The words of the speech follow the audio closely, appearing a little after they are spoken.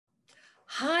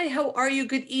Hi, how are you?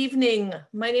 Good evening.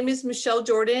 My name is Michelle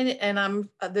Jordan, and I'm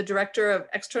the Director of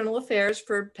External Affairs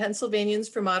for Pennsylvanians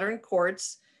for Modern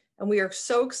Courts. And we are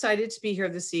so excited to be here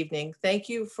this evening. Thank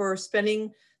you for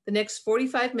spending the next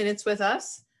 45 minutes with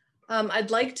us.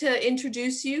 I'd like to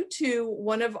introduce you to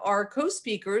one of our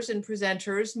co-speakers and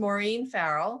presenters, Maureen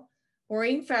Farrell.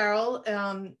 Maureen Farrell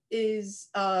is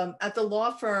at the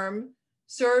law firm,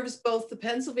 serves both the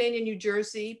Pennsylvania and New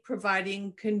Jersey,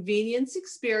 providing convenience,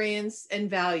 experience, and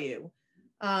value.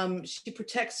 She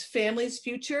protects families'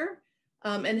 future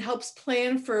and helps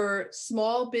plan for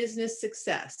small business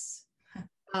success.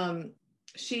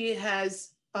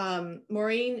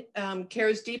 Maureen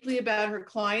cares deeply about her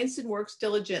clients and works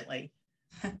diligently.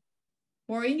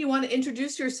 Maureen, you want to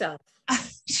introduce yourself?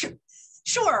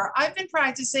 Sure. I've been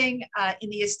practicing in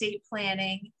the estate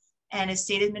planning and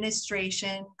estate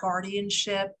administration,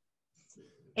 guardianship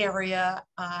area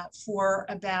for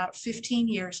about 15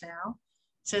 years now.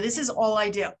 So this is all I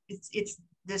do. It's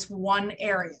this one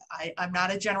area. I'm not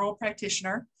a general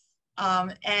practitioner.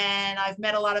 And I've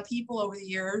met a lot of people over the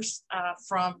years,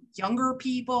 from younger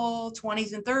people,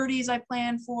 20s and 30s I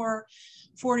plan for,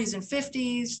 40s and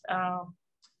 50s.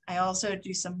 I also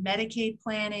do some Medicaid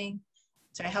planning.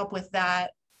 So I help with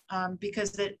that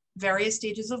because at various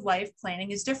stages of life,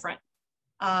 planning is different.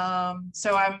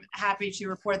 So I'm happy to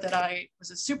report that I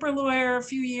was a super lawyer a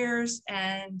few years,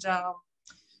 and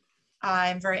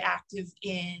I'm very active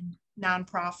in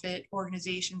nonprofit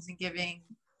organizations and giving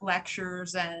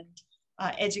lectures and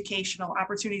educational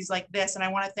opportunities like this. And I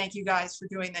want to thank you guys for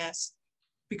doing this,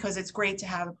 because it's great to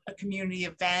have a community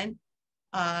event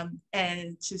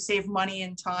and to save money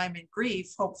and time and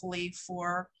grief, hopefully,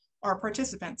 for our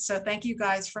participants. So thank you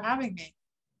guys for having me.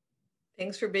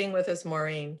 Thanks for being with us,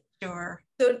 Maureen. Sure.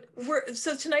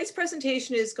 So tonight's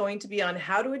presentation is going to be on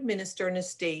how to administer an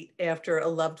estate after a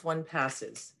loved one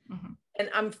passes. Mm-hmm. And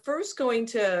I'm first going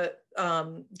to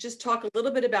just talk a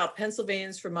little bit about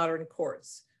Pennsylvanians for Modern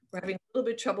Courts. We're having a little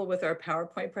bit of trouble with our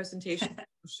PowerPoint presentation. I'm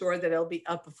sure that it'll be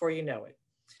up before you know it.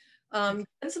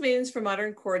 Pennsylvanians for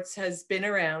Modern Courts has been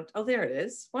around. Oh, there it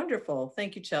is. Wonderful.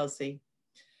 Thank you, Chelsea.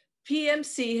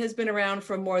 PMC has been around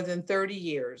for more than 30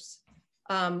 years.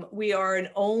 We are an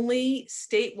only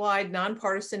statewide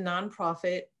nonpartisan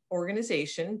nonprofit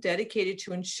organization dedicated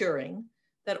to ensuring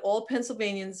that all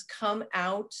Pennsylvanians come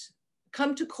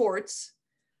to courts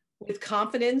with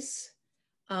confidence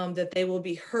that they will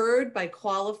be heard by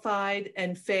qualified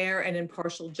and fair and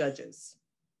impartial judges.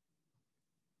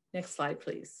 Next slide,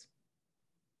 please.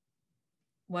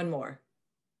 One more.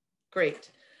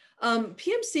 Great.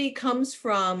 PMC comes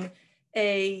from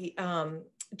years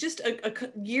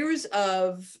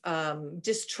of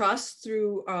distrust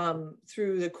through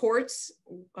the courts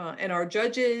and our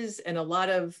judges, and a lot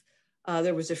of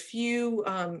there was a few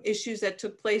issues that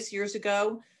took place years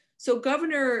ago. So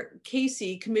Governor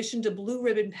Casey commissioned a blue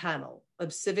ribbon panel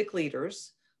of civic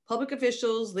leaders, public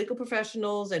officials, legal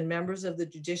professionals, and members of the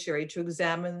judiciary to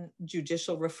examine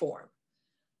judicial reform.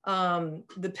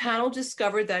 The panel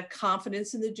discovered that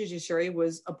confidence in the judiciary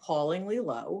was appallingly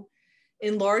low,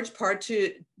 in large part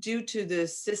due to the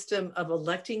system of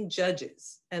electing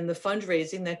judges and the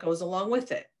fundraising that goes along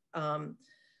with it.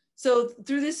 So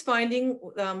through this finding,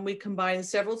 we combined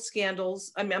several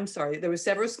scandals. There were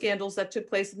several scandals that took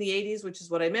place in the 80s, which is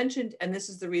what I mentioned. And this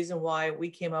is the reason why we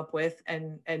came up with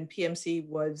and PMC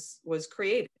was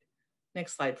created.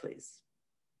 Next slide, please.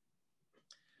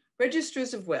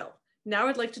 Registers of Will. Now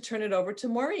I'd like to turn it over to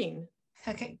Maureen.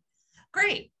 Okay,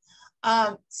 great.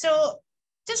 So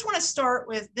just want to start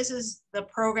with, the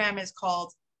program is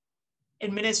called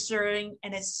Administering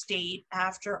an Estate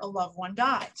After a Loved One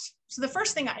Dies. So the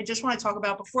first thing I just want to talk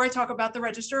about before I talk about the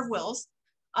Register of Wills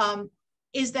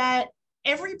is that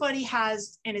everybody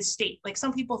has an estate. Like,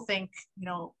 some people think,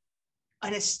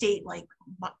 an estate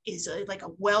is like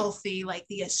a wealthy, like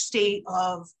the estate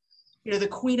of, the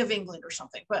Queen of England or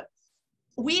something. But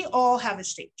we all have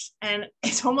estates, and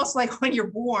it's almost like when you're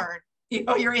born,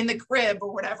 you're in the crib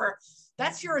or whatever.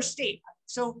 That's your estate.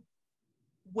 So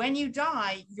when you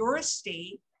die, your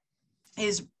estate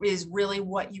is really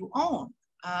what you own.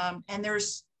 And there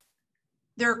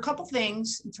are a couple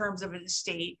things in terms of an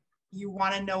estate you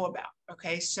want to know about.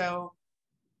 Okay, so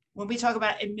when we talk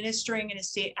about administering an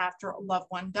estate after a loved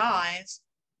one dies,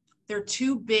 there are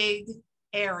two big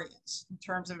areas in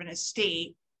terms of an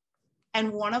estate.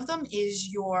 And one of them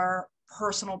is your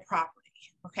personal property.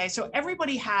 Okay, so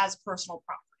everybody has personal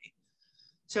property.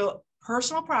 So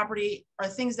personal property are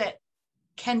things that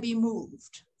can be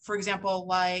moved. For example,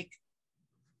 like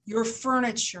your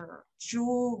furniture,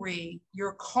 jewelry,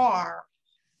 your car,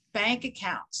 bank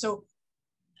account. So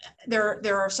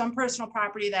there are some personal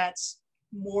property that's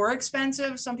more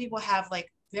expensive. Some people have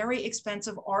like very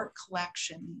expensive art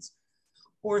collections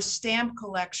or stamp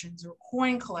collections or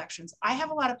coin collections. I have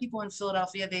a lot of people in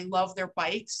Philadelphia, they love their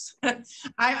bikes.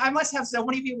 I must have so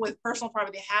many people with personal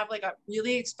property, they have like a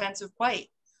really expensive bike.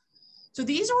 So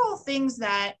these are all things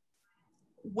that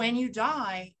when you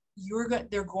die,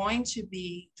 they're going to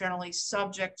be generally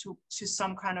subject to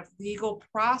some kind of legal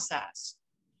process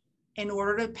in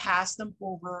order to pass them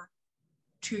over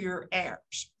to your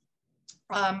heirs.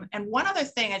 And one other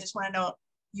thing I just want to note,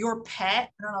 your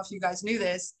pet, I don't know if you guys knew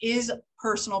this, is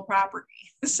personal property.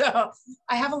 So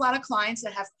I have a lot of clients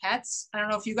that have pets. I don't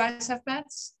know if you guys have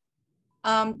pets.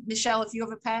 Michelle, if you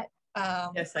have a pet.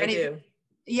 Yes, I do.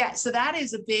 Yeah, so that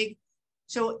is a big,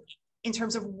 so in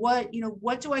terms of what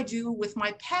do I do with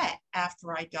my pet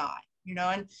after I die?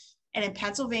 And in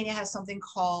Pennsylvania has something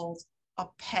called a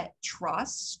pet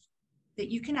trust, that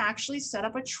you can actually set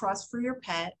up a trust for your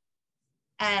pet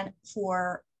and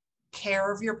for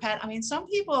care of your pet. I mean, some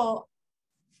people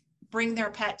bring their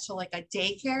pet to like a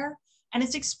daycare and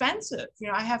it's expensive.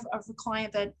 I have a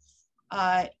client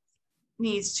that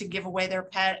needs to give away their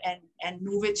pet and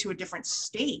move it to a different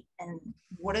state. And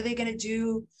what are they going to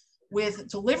do with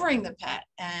delivering the pet?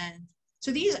 And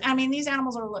so these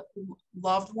animals are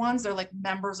loved ones. They're like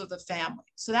members of the family.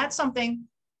 So that's something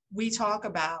we talk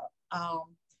about.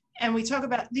 And we talk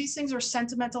about these things are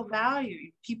sentimental value.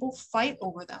 People fight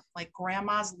over them, like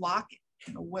grandma's locket.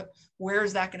 Where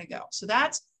is that going to go? So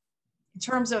that's in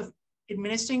terms of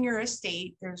administering your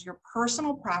estate. There's your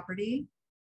personal property,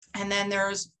 and then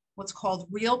there's what's called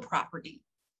real property.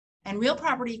 And real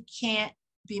property can't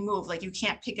be moved. Like you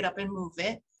can't pick it up and move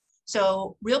it.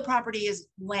 So real property is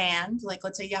land. Like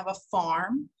let's say you have a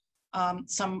farm.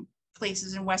 Some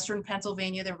places in Western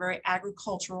Pennsylvania, they're very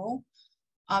agricultural.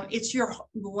 It's your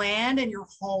land and your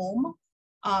home.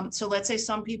 So let's say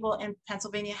some people in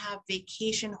Pennsylvania have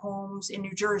vacation homes in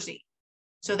New Jersey.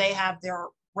 So they have their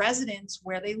residence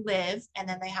where they live, and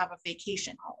then they have a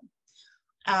vacation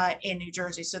home in New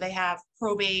Jersey. So they have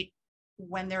probate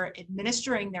when they're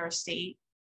administering their estate.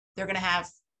 They're going to have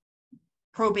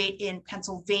probate in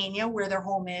Pennsylvania where their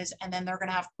home is, and then they're going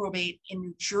to have probate in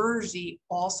New Jersey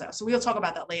also. So we'll talk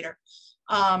about that later.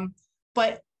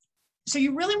 So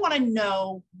you really want to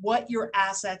know what your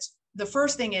assets, the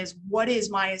first thing is, what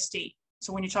is my estate?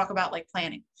 So when you talk about like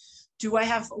planning, do I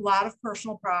have a lot of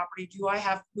personal property? Do I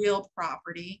have real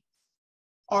property?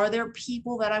 Are there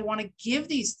people that I want to give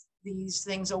these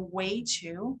things away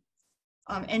to?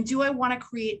 And do I want to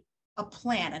create a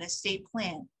plan, an estate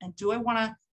plan? And do I want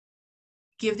to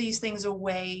give these things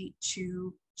away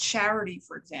to charity,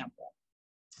 for example?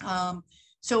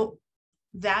 So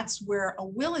that's where a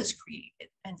will is created.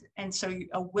 And so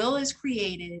a will is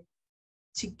created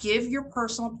to give your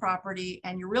personal property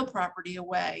and your real property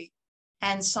away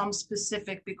and some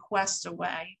specific bequests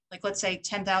away. Like let's say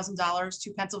 $10,000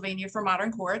 to Pennsylvania for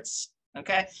modern courts.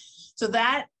 Okay. So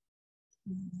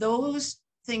those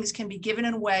things can be given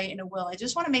away in a will. I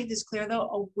just want to make this clear though,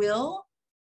 a will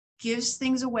gives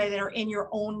things away that are in your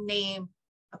own name.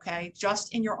 Okay,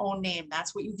 just in your own name.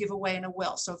 That's what you give away in a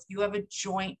will. So if you have a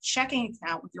joint checking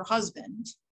account with your husband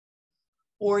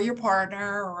or your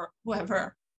partner or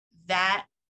whoever, that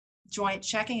joint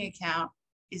checking account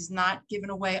is not given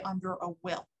away under a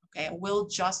will. Okay, a will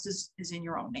just is in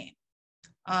your own name.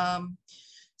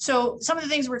 So some of the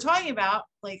things we're talking about,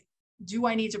 like, do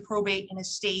I need to probate an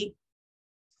estate?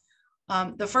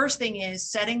 The first thing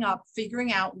is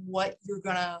figuring out what you're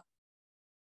gonna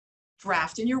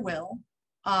draft in your will.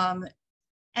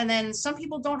 And then some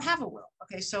people don't have a will.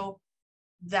 Okay, so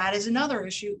that is another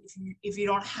issue. If you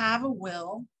don't have a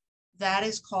will, that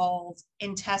is called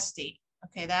intestate.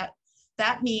 Okay,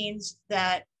 that means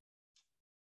that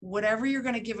whatever you're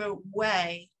going to give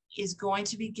away is going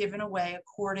to be given away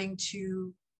according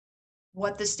to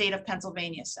what the state of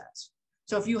Pennsylvania says.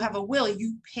 So if you have a will,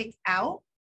 you pick out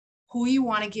who you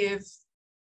want to give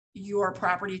your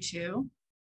property to,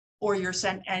 or your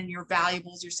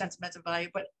valuables, your sentimental value.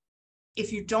 But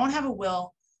if you don't have a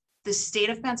will, the state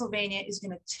of Pennsylvania is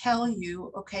going to tell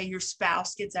you, okay, your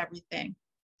spouse gets everything.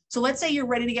 So let's say you're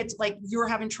ready to get you're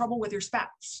having trouble with your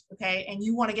spouse, okay, and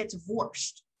you want to get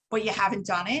divorced, but you haven't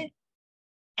done it,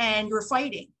 and you're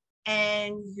fighting,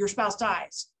 and your spouse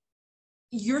dies.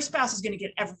 Your spouse is going to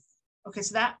get everything. Okay,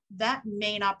 so that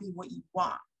may not be what you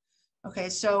want. Okay,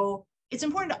 so it's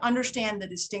important to understand the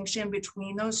distinction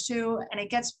between those two, and it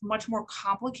gets much more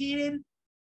complicated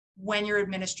when you're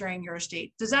administering your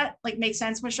estate. Does that make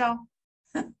sense, Michelle?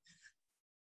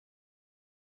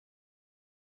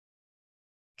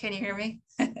 Can you hear me?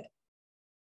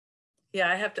 Yeah,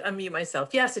 I have to unmute myself.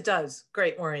 Yes, it does.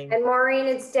 Great, Maureen. And Maureen,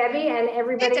 it's Debbie, and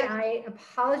everybody, I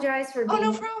apologize for being.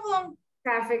 Oh, no problem.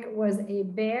 Traffic was a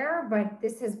bear, but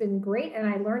this has been great, and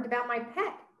I learned about my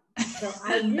pet. So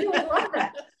I really love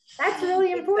that. That's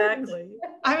really important. Exactly.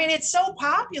 I mean, it's so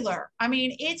popular. I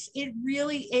mean, it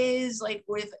really is like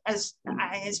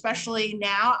especially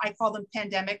now, I call them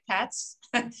pandemic pets.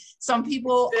 Some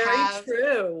people have,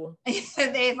 true.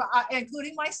 They've,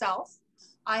 including myself,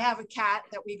 I have a cat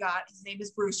that we got. His name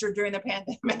is Brewster during the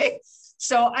pandemic.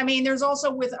 So, I mean, there's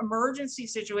also with emergency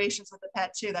situations with the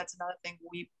pet too. That's another thing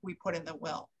we put in the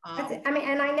will. I mean,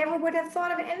 and I never would have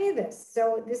thought of any of this.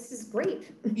 So this is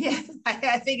great. Yeah,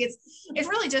 I think it's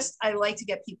really just, I like to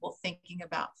get people thinking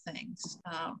about things,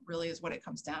 really is what it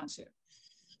comes down to.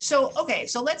 So, okay,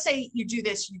 so let's say you do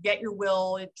this, you get your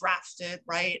will drafted,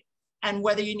 right? And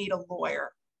whether you need a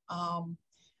lawyer.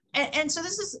 And so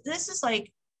this is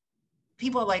like,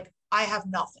 people are like, I have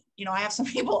nothing. You know, I have some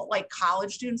people like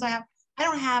college students, I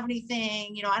don't have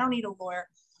anything, you know, I don't need a lawyer.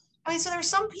 I mean, so there's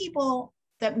some people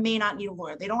that may not need a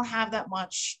lawyer. They don't have that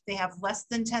much. They have less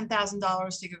than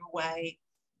 $10,000 to give away.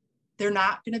 They're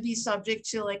not going to be subject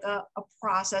to like a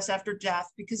process after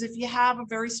death, because if you have a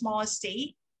very small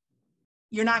estate,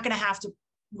 you're not going to have to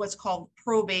what's called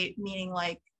probate, meaning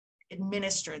like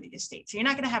administer the estate. So you're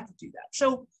not going to have to do that.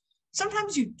 So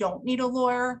sometimes you don't need a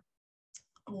lawyer.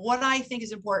 What I think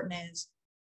is important is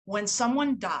when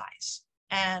someone dies,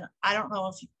 and I don't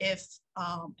know if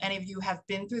any of you have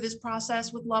been through this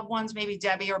process with loved ones, maybe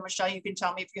Debbie or Michelle, you can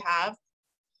tell me if you have.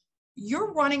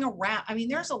 You're running around. I mean,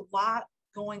 there's a lot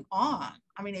going on.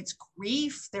 I mean, it's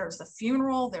grief. There's the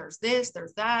funeral. There's this,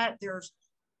 there's that. There's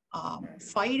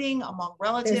fighting among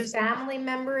relatives. There's family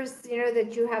members, you know,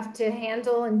 that you have to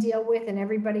handle and deal with, and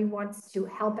everybody wants to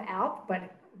help out, but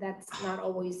that's not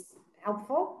always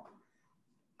helpful.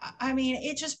 I mean,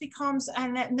 it just becomes,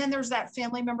 and then there's that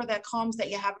family member that comes that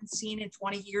you haven't seen in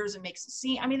 20 years and makes a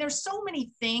scene. I mean, there's so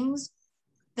many things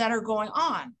that are going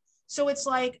on. So it's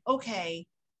like, okay,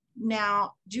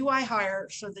 now do I hire?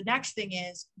 So the next thing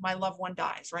is my loved one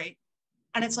dies, right?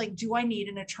 And it's like, do I need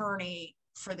an attorney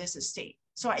for this estate?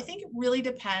 So I think it really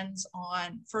depends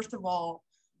on, first of all,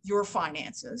 your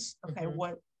finances. Okay,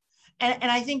 Mm-hmm.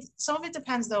 And I think some of it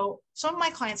depends though. Some of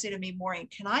my clients say to me, Maureen,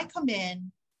 can I come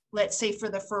in, let's say for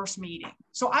the first meeting?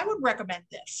 So I would recommend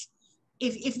this.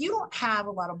 If you don't have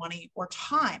a lot of money or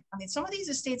time, I mean, some of these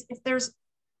estates, if there's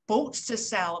boats to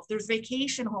sell, if there's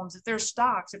vacation homes, if there's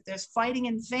stocks, if there's fighting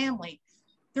in family,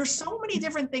 there's so many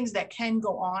different things that can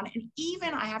go on. And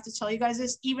even, I have to tell you guys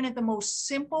this, even at the most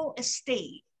simple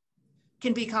estate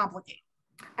can be complicated.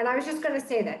 And I was just going to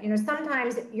say that, you know,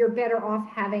 sometimes you're better off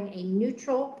having a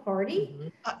neutral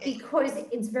party because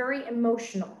it's very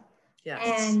emotional. Yes.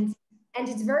 And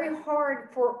it's very hard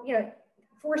for, you know,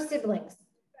 for siblings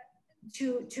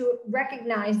to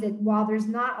recognize that while there's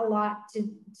not a lot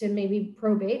to maybe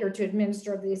probate or to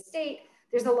administer the estate,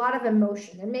 there's a lot of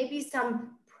emotion. There may be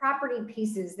some property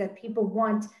pieces that people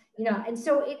want, you know, and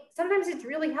so sometimes it's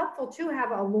really helpful to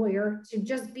have a lawyer to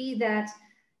just be that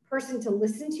person to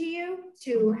listen to you,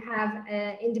 to have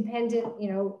an independent,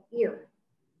 you know, ear.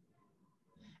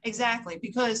 Exactly,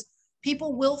 because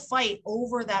people will fight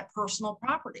over that personal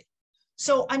property.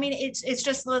 So, I mean, it's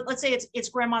just, let's say it's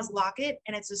grandma's locket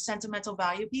and it's a sentimental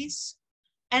value piece.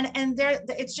 And there,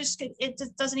 it just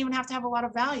doesn't even have to have a lot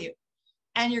of value.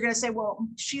 And you're going to say, well,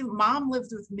 mom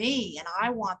lived with me and I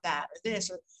want that or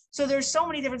this. So there's so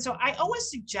many different, so I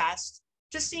always suggest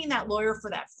just seeing that lawyer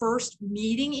for that first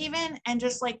meeting even. And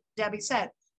just like Debbie said,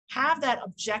 have that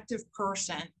objective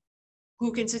person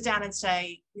who can sit down and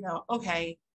say, you know,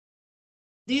 okay,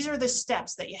 these are the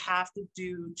steps that you have to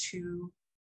do to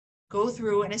go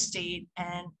through an estate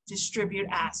and distribute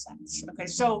assets. Okay,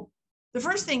 so the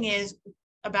first thing is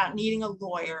about needing a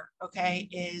lawyer, okay,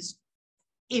 is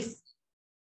if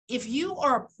you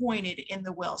are appointed in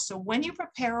the will, so when you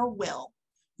prepare a will,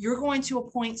 you're going to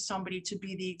appoint somebody to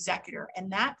be the executor.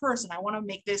 And that person, I want to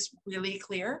make this really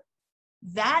clear,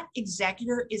 that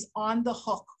executor is on the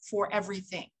hook for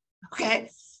everything, okay?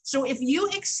 So if you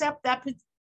accept that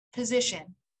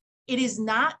position, it is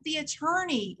not the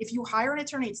attorney. If you hire an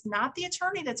attorney, it's not the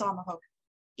attorney that's on the hook,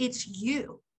 it's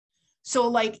you. So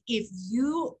like if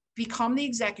you become the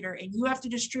executor and you have to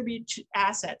distribute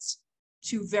assets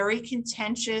to very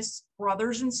contentious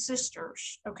brothers and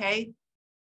sisters, okay?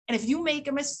 And if you make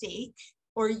a mistake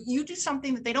or you do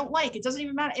something that they don't like, it doesn't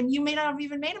even matter. And you may not have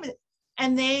even made a mistake.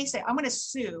 And they say, I'm going to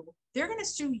sue. They're going to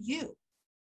sue you.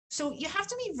 So you have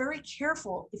to be very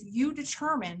careful if you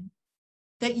determine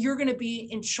that you're going to be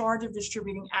in charge of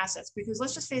distributing assets, because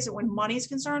let's just face it, when money is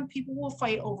concerned, people will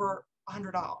fight over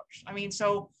 $100. I mean,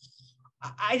 so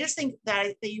I just think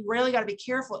that you really got to be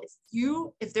careful.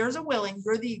 If there's a will and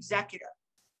you're the executor,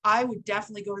 I would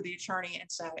definitely go to the attorney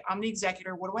and say, I'm the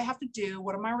executor. What do I have to do?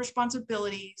 What are my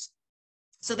responsibilities?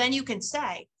 So then you can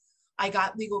say, I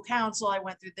got legal counsel. I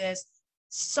went through this.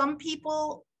 Some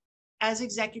people as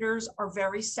executors are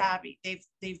very savvy.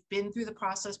 They've been through the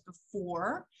process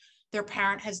before. Their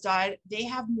parent has died. They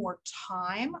have more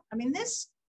time. I mean, this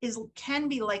can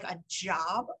be like a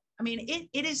job. I mean,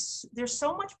 it is, there's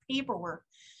so much paperwork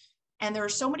and there are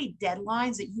so many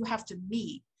deadlines that you have to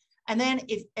meet. And then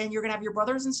you're gonna have your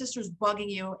brothers and sisters bugging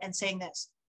you and saying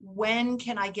this, when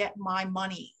can I get my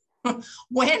money?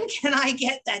 When can I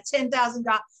get that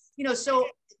 $10,000? You know, so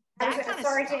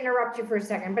sorry to interrupt you for a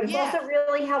second, but it's also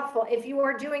really helpful if you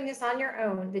are doing this on your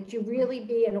own, that you really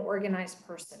be an organized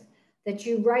person, that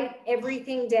you write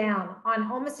everything down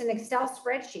on almost an Excel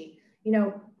spreadsheet, you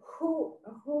know,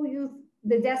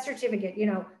 the death certificate, you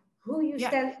know, who you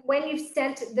sent, when you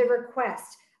sent the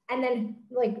request, and then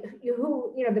like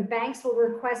the banks will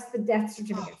request the death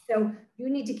certificate. So you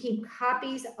need to keep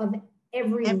copies of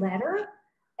every letter,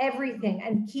 everything,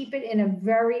 and keep it in a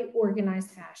very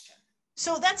organized fashion.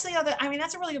 So that's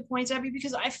that's a really good point, Debbie,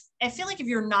 because I feel like if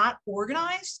you're not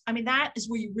organized, I mean, that is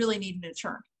where you really need an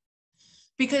attorney.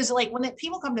 Because like when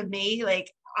people come to me,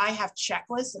 like I have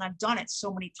checklists and I've done it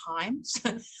so many times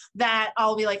that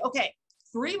I'll be like, okay,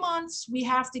 3 months, we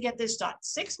have to get this done.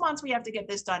 6 months, we have to get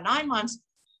this done. 9 months.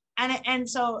 And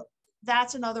so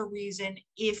that's another reason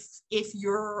if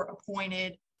you're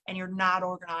appointed and you're not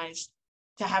organized,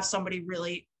 to have somebody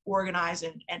really organize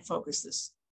and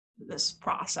focus this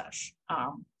process.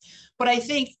 But I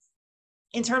think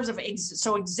in terms of,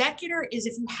 executor is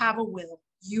if you have a will,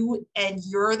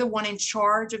 you're the one in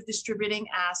charge of distributing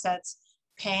assets,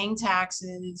 paying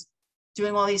taxes,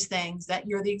 doing all these things, that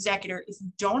you're the executor. If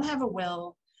you don't have a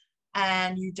will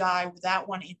and you die without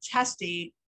one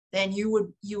intestate, then you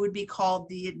would be called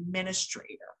the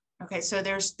administrator. Okay, so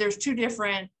there's two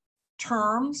different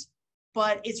terms,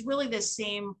 but it's really the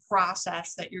same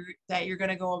process that you're going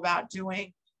to go about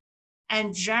doing.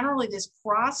 And generally this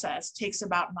process takes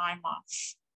about 9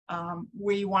 months,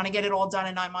 where you want to get it all done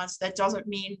in 9 months. That doesn't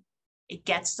mean it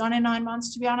gets done in 9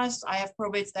 months, to be honest. I have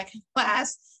probates that can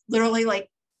last literally like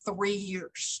 3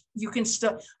 years. You can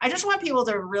still, I just want people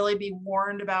to really be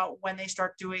warned about when they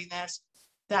start doing this,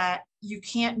 that you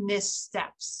can't miss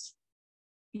steps.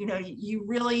 You know, you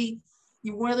really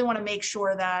want to make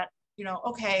sure that, you know,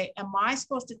 okay, am I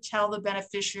supposed to tell the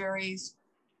beneficiaries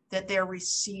that they're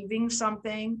receiving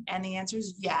something? And the answer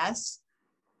is yes.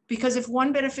 Because if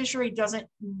one beneficiary doesn't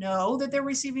know that they're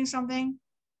receiving something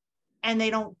and they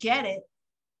don't get it,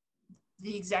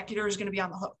 the executor is going to be on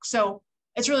the hook. So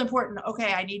it's really important.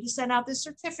 Okay, I need to send out this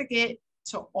certificate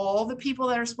to all the people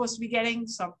that are supposed to be getting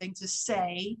something to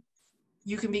say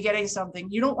you can be getting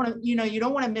something. You don't want to, you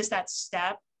don't want to miss that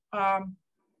step.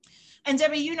 And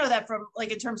Debbie, you know that from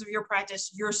like in terms of your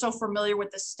practice, you're so familiar with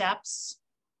the steps.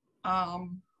 So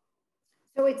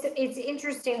it's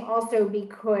interesting also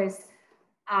because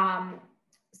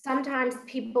sometimes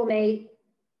people may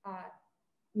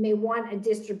want a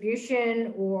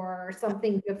distribution or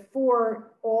something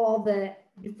before the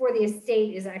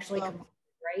estate is actually complete,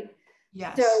 right?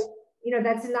 Yes. So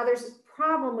that's another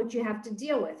problem which you have to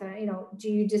deal with. Do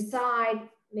you decide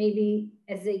maybe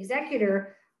as the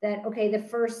executor that okay, the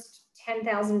first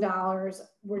 $10,000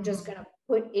 we're just going to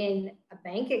put in a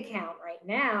bank account right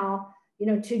now,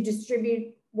 to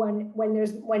distribute when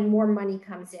more money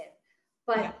comes in.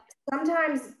 But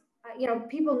sometimes,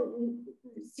 people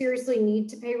seriously need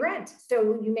to pay rent.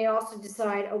 So you may also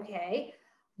decide, okay,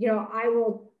 I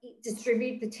will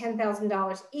distribute the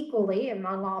 $10,000 equally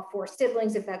among all 4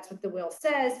 siblings, if that's what the will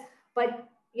says. But,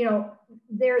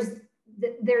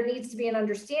 there needs to be an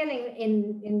understanding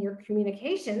in your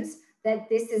communications that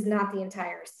this is not the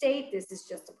entire estate. This is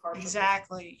just a partial.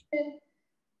 Exactly.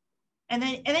 And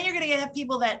then you're going to have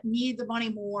people that need the money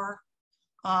more.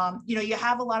 You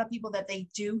have a lot of people that they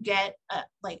do get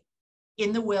like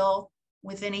in the will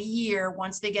within a year.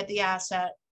 Once they get the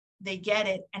asset, they get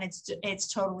it and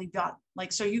it's totally done.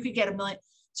 Like, so you could get $1 million.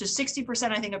 So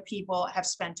 60%, I think, of people have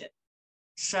spent it.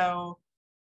 So,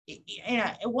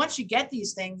 once you get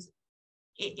these things,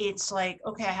 it's like,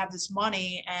 okay, I have this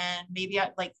money and maybe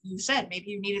like you said,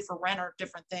 maybe you need it for rent or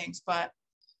different things, but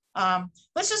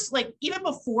let's just like, even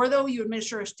before though you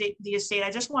administer the estate,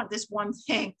 I just want this one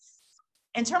thing.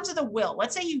 In terms of the will,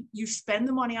 let's say you spend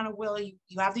the money on a will, you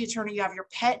have the attorney, you have your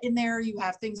pet in there, you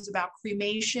have things about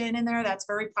cremation in there. That's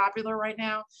very popular right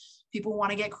now. People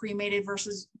want to get cremated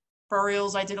versus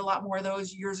burials. I did a lot more of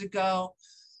those years ago.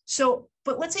 So,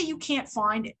 but let's say you can't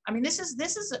find it. I mean, this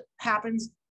happens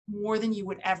more than you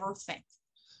would ever think.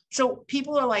 So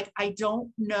people are like, I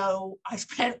don't know.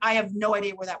 I have no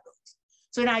idea where that will is.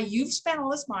 So now you've spent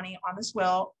all this money on this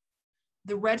will.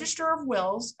 The Register of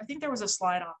Wills, I think there was a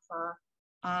slide on her.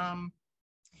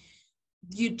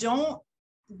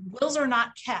 Wills are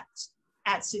not kept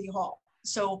at City Hall.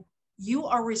 So you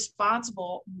are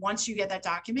responsible once you get that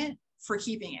document for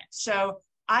keeping it. So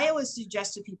I always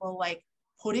suggest to people, like,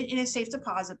 put it in a safe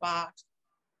deposit box,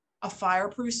 a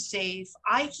fireproof safe.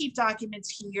 I keep documents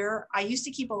here. I used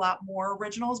to keep a lot more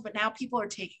originals, but now people are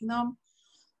taking them.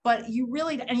 But you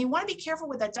really, and you want to be careful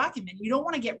with that document. You don't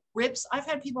want to get rips. I've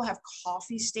had people have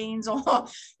coffee stains on,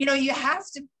 you have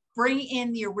to bring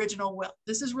in the original will.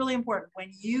 This is really important.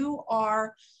 When you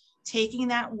are taking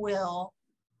that will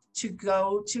to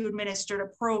go to administer to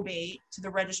probate to the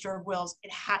Register of Wills,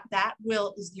 that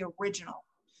will is the original.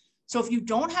 So if you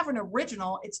don't have an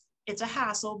original, it's a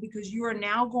hassle, because you are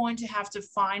now going to have to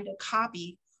find a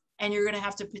copy, and you're going to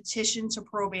have to petition to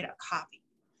probate a copy.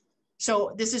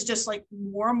 So this is just like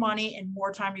more money and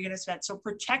more time you're going to spend. So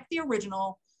protect the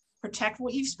original, protect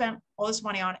what you've spent all this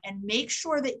money on, and make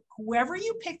sure that whoever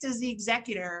you picked as the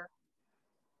executor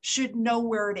should know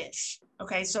where it is.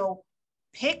 Okay, so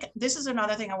this is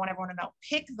another thing I want everyone to know,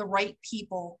 pick the right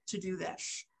people to do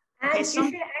this. And you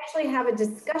should actually have a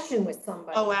discussion with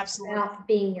somebody about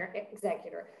being your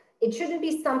executor. It shouldn't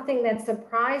be something that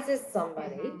surprises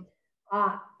somebody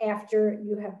after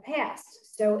you have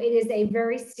passed. So it is a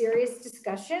very serious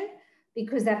discussion,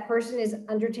 because that person is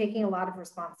undertaking a lot of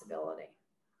responsibility.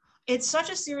 It's such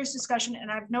a serious discussion,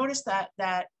 and I've noticed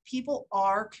that people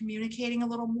are communicating a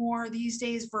little more these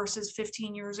days versus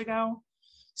 15 years ago.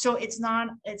 So it's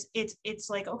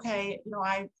like, okay,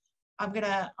 I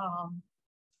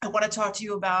want to talk to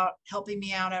you about helping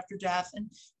me out after death. And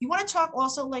you want to talk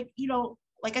also, like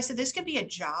I said, this could be a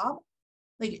job,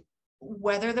 like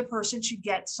whether the person should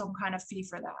get some kind of fee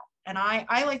for that. And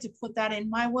I like to put that in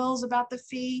my wills about the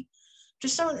fee,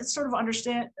 just so it's sort of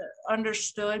understood,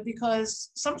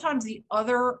 because sometimes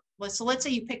so let's say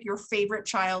you pick your favorite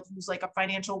child who's like a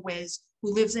financial whiz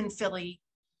who lives in Philly,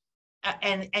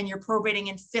 and you're probating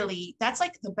in Philly. That's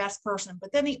like the best person.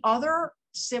 But then the other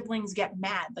siblings get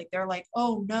mad. Like they're like,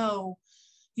 oh no,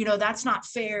 that's not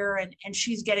fair. And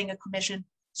she's getting a commission.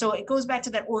 So it goes back to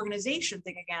that organization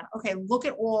thing again. Okay, look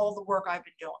at all the work I've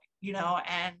been doing,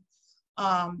 and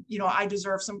I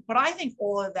deserve some, but I think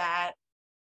all of that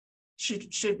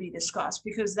should be discussed,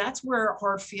 because that's where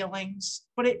hard feelings,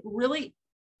 but it really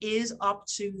is up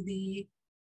to the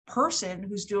person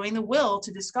who's doing the will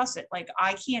to discuss it. Like,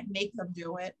 I can't make them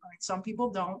do it. Some people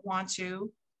don't want to,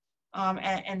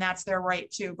 and that's their right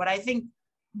too. But I think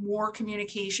more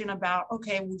communication about,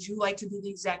 okay, would you like to be the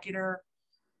executor?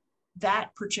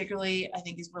 That particularly, I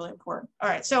think, is really important. All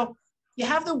right, so you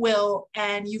have the will,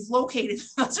 and you've located,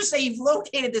 let's just say you've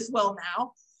located this will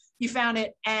now, you found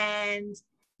it, and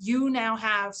you now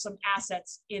have some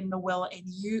assets in the will, and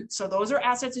so those are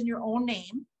assets in your own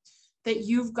name that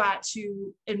you've got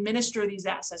to administer these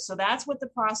assets. So that's what the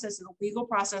process is, a legal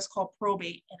process called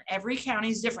probate, and every county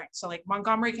is different. So like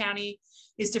Montgomery County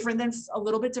is a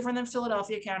little bit different than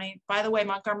Philadelphia County. By the way,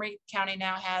 Montgomery County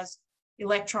now has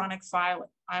electronic filing.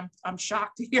 I'm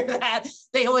shocked to hear that.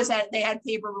 They had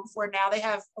paper before, now they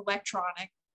have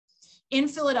electronic. In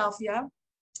Philadelphia,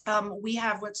 we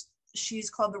have she's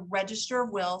called the Register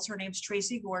of Wills. Her name's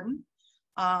Tracy Gordon,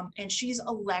 and she's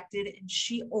elected, and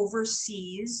she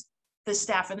oversees the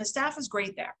staff, and the staff is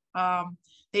great there.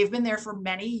 They've been there for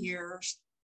many years,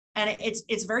 and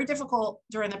it's very difficult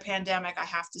during the pandemic. I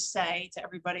have to say to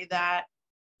everybody that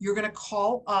you're going to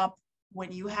call up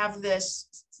when you have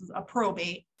a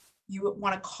probate. You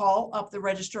want to call up the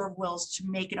Register of Wills to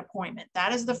make an appointment.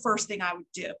 That is the first thing I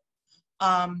would do,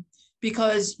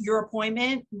 because your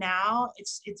appointment now,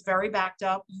 it's very backed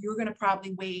up. You're going to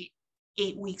probably wait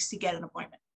 8 weeks to get an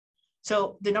appointment.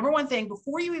 So the number one thing,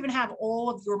 before you even have all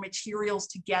of your materials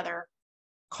together,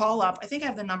 call up. I think I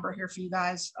have the number here for you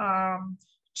guys.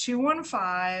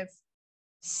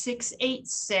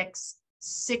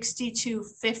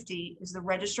 215-686-6250 is the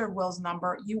Register of Wills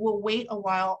number. You will wait a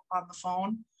while on the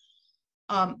phone,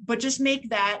 but just make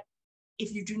that,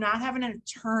 if you do not have an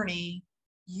attorney,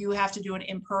 you have to do an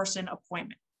in-person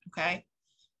appointment, okay?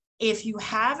 If you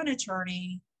have an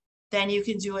attorney, then you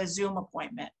can do a Zoom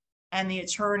appointment, and the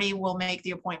attorney will make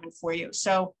the appointment for you.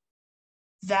 So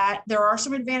that there are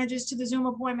some advantages to the Zoom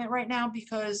appointment right now,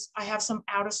 because I have some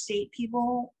out-of-state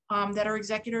people that are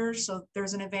executors, so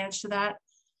there's an advantage to that.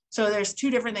 So there's two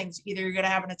different things. Either you're going to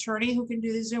have an attorney who can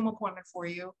do the Zoom appointment for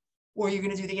you, or you're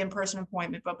going to do the in-person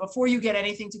appointment. But before you get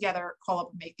anything together, call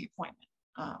up and make the appointment,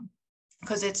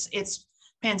 because it's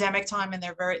pandemic time, and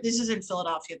this is in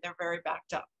Philadelphia, they're very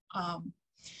backed up.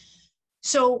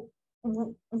 So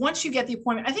once you get the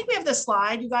appointment, I think we have the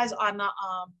slide, you guys, on the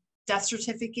death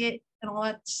certificate and all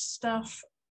that stuff.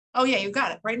 Oh yeah, you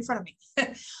got it right in front of me.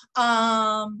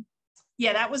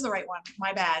 Yeah, that was the right one.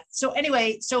 My bad. So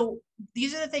anyway, so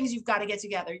these are the things you've got to get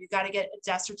together. You've got to get a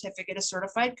death certificate, a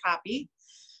certified copy.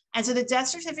 And so the death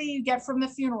certificate you get from the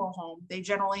funeral home, they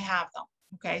generally have them.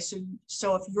 Okay, so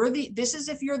if you're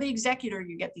if you're the executor,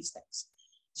 you get these things.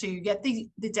 So you get the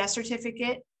death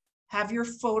certificate, have your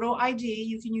photo ID.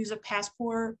 You can use a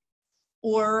passport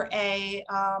or a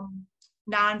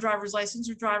non-driver's license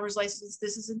or driver's license.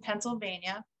 This is in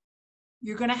Pennsylvania.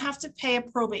 You're going to have to pay a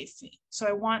probate fee. So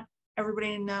I want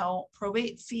everybody to know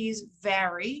probate fees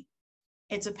vary.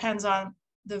 It depends on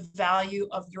the value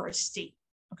of your estate.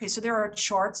 Okay, so there are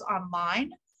charts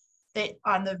online that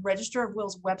on the Register of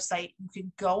Wills website, you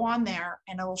can go on there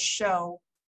and it'll show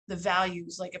the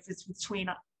values, like if it's between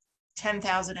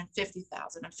 10,000 and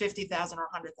 50,000 and 50,000 or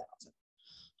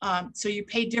 100,000. So you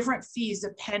pay different fees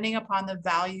depending upon the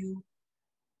value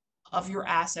of your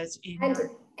assets. And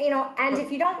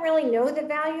if you don't really know the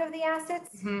value of the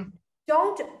assets,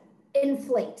 don't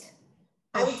inflate.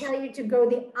 I would tell you to go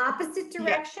the opposite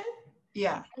direction.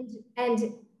 Yeah.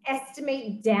 And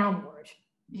estimate downward.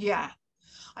 Yeah.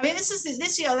 I mean, this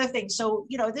is the other thing. So,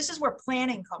 this is where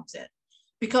planning comes in,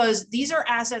 because these are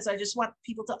assets. I just want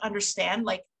people to understand,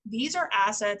 like, these are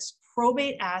assets,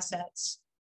 probate assets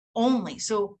only.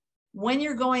 So when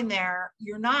you're going there,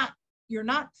 you're not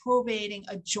probating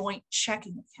a joint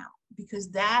checking account, because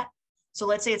so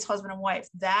let's say it's husband and wife,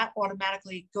 that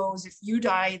automatically goes, if you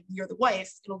die, you're the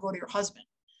wife, it'll go to your husband.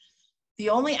 The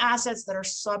only assets that are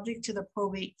subject to the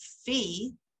probate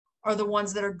fee are the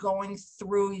ones that are going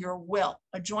through your will.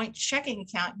 A joint checking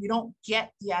account, you don't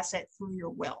get the asset through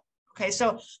your will. Okay,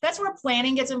 so that's where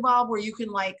planning gets involved, where you can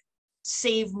like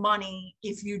save money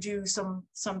if you do some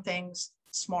things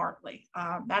smartly.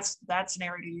 That's an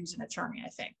area to use an attorney, I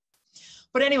think.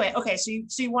 But anyway, okay, so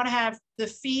you want to have the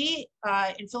fee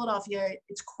in Philadelphia,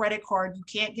 it's credit card. You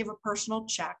can't give a personal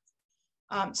check.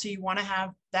 So you want to have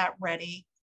that ready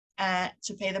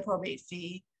to pay the probate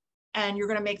fee. And you're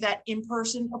going to make that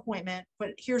in-person appointment. But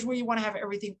here's where you want to have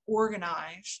everything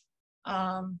organized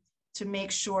to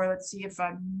make sure, let's see if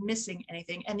I'm missing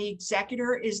anything. And the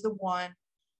executor is the one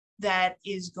that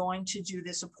is going to do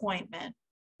this appointment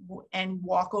and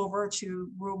walk over to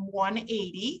room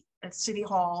 180 at City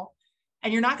Hall.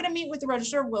 And you're not going to meet with the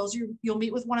Register of Wills. You'll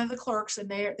meet with one of the clerks, and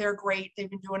they're great. They've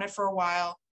been doing it for a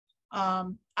while.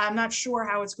 I'm not sure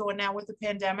how it's going now with the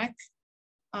pandemic.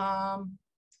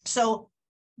 So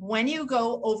when you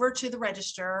go over to the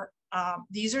register,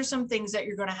 these are some things that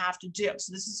you're going to have to do.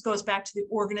 So this goes back to the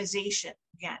organization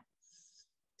again.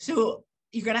 So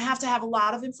you're going to have a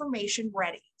lot of information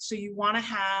ready. So you want to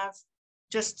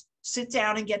just sit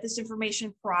down and get this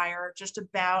information prior,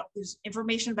 there's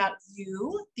information about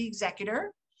you, the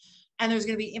executor, and there's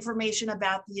going to be information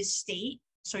about the estate.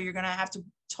 So you're going to have to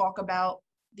talk about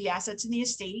the assets in the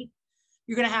estate.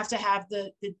 You're going to have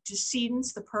the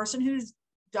decedents, the person who's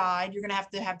died. You're going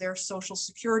to have their social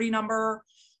security number,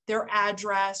 their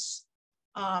address.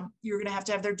 You're going to have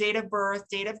their date of birth,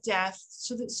 date of death.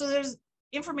 So there's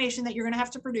information that you're going to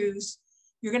have to produce.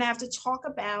 You're going to have to talk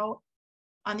about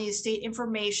on the estate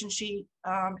information sheet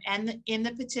and in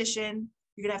the petition.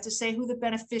 You're going to have to say who the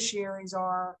beneficiaries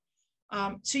are.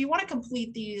 So you want to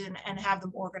complete these and have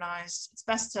them organized. It's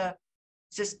best to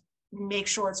just make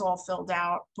sure it's all filled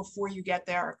out before you get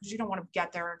there, because you don't want to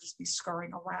get there and just be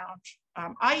scurrying around.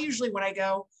 I usually, when I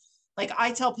go, like,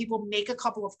 I tell people, make a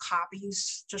couple of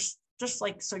copies, just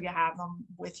like, so you have them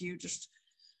with you, just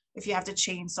if you have to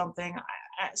change something.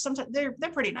 Sometimes they're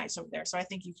pretty nice over there, so I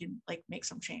think you can like make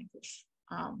some changes.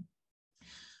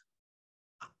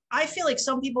 I feel like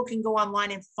some people can go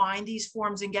online and find these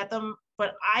forms and get them,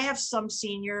 but I have some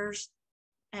seniors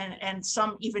and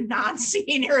some even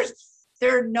non-seniors.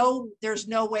 There's no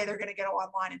way they're going to get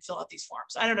online and fill out these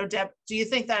forms. I don't know, Deb, do you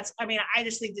think I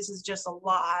just think this is just a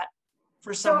lot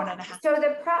for someone to have. So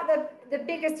the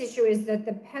biggest issue is that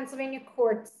the Pennsylvania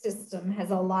court system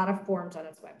has a lot of forms on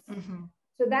its website. Mm-hmm.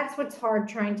 So that's what's hard,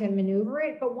 trying to maneuver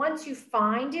it. But once you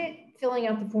find it, filling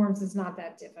out the forms is not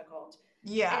that difficult.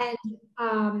 Yeah.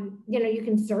 And, you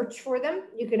can search for them.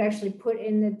 You could actually put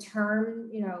in the term,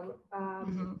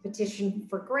 mm-hmm. petition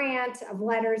for grant of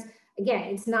letters.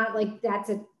 Again, it's not like that's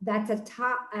a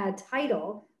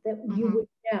title that mm-hmm. you would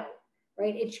know,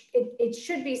 right? It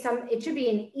should be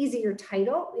an easier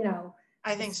title,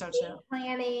 I think so too.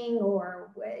 Planning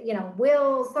or,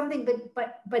 wills, something,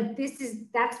 but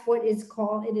that's what it is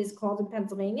called in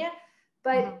Pennsylvania,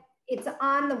 but mm-hmm. it's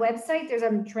on the website. There's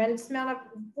a tremendous amount of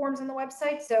forms on the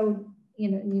website. So,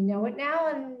 you know it now,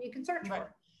 and you can search for it.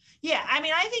 Yeah, I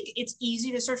mean, I think it's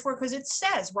easy to search for because it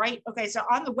says, right? Okay, so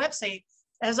on the website,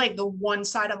 there's like the one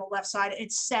side on the left side,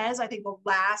 it says, I think the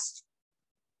last,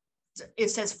 it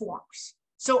says forms.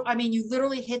 So, I mean, you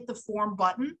literally hit the form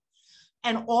button,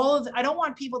 and all of I don't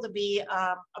want people to be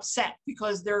upset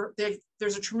because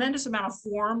there's a tremendous amount of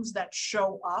forms that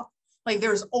show up. Like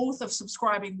there's oath of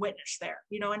subscribing witness there,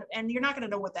 you know, and you're not going to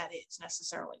know what that is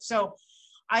necessarily. So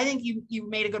I think you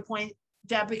made a good point,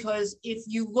 Deb, because if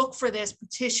you look for this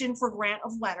petition for grant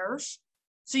of letters,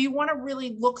 so you want to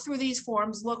really look through these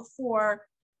forms, look for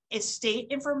estate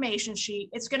information sheet.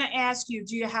 It's going to ask you,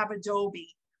 do you have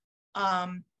Adobe?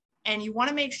 And you want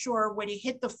to make sure when you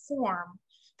hit the form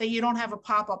that you don't have a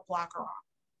pop-up blocker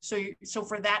on. So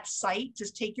for that site,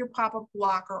 just take your pop-up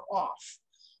blocker off.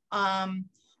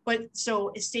 But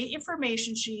so estate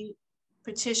information sheet,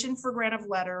 petition for grant of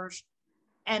letters,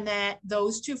 and that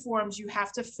those two forms you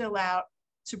have to fill out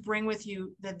to bring with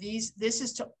you that this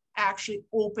is to actually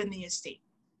open the estate.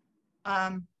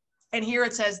 And here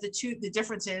it says the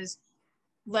difference is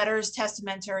letters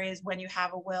testamentary is when you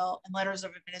have a will, and letters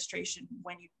of administration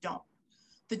when you don't.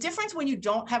 The difference when you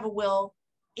don't have a will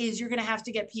is you're going to have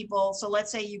to get people. So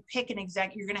let's say you pick an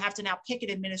exec, you're going to have to now pick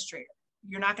an administrator.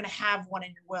 You're not going to have one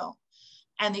in your will.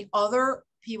 And the other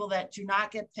people that do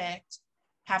not get picked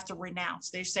have to renounce.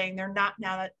 They're saying they're not,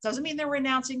 now that doesn't mean they're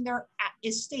renouncing their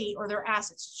estate or their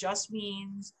assets, just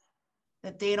means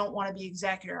that they don't want to be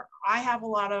executor. I have a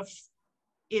lot of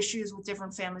issues with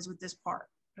different families with this part,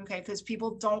 okay? Because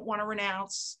people don't want to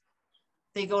renounce.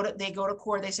 They go to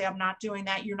court, they say, I'm not doing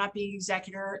that, you're not being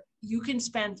executor. You can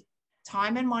spend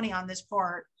time and money on this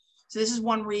part. So this is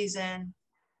one reason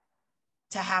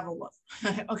to have a will.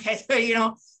 Okay, so you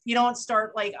don't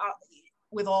start like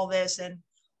with all this, and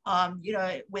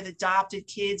with adopted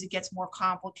kids, it gets more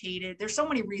complicated. There's so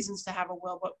many reasons to have a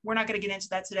will, but we're not going to get into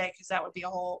that today because that would be a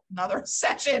whole another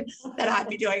session that I'd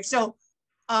be doing. So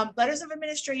letters of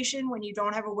administration, when you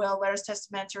don't have a will, letters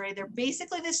testamentary, they're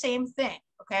basically the same thing.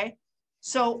 Okay,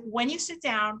 so when you sit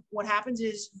down, what happens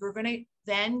is you're going to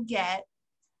then get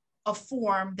a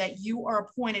form that you are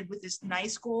appointed with this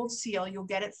nice gold seal. You'll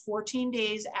get it 14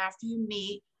 days after you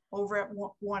meet over at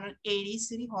 180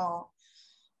 City Hall.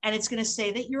 And it's going to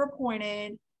say that you're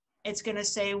appointed. It's going to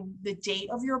say the date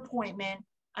of your appointment.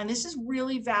 And this is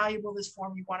really valuable, this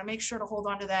form. You want to make sure to hold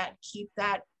on to that, keep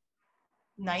that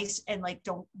nice, and like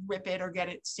don't rip it or get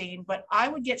it stained. But I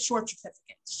would get short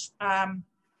certificates.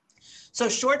 So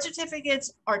short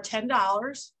certificates are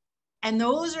 $10. And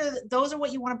those are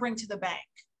what you want to bring to the bank.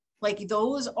 Like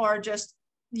those are just,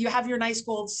 you have your nice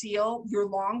gold seal, your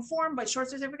long form, but short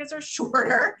certificates are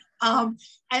shorter. And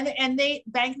they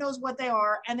bank knows what they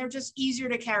are, and they're just easier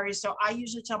to carry. So I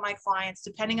usually tell my clients,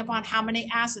 depending upon how many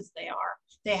assets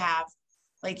they have,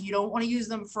 like you don't want to use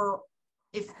them for,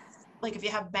 if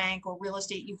you have bank or real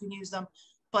estate, you can use them.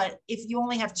 But if you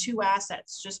only have 2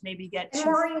 assets, just maybe get 2.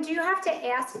 Maureen, do you have to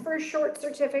ask for a short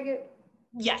certificate?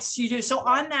 Yes, you do. So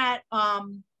on that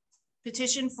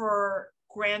petition for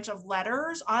grant of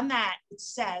letters, on that it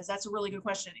says, that's a really good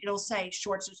question, it'll say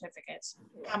short certificates.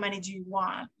 How many do you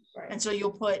want? Right. And so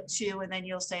you'll put 2, and then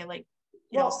you'll say like,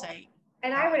 it'll say.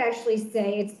 And I would actually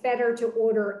say it's better to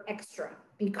order extra,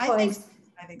 because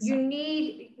I think you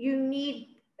need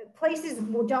places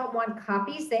who don't want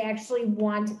copies, they actually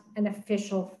want an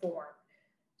official form.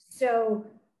 So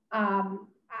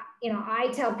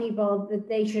I tell people that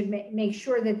they should make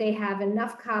sure that they have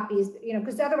enough copies,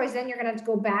 because otherwise then you're going to have to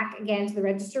go back again to the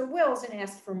Register of Wills and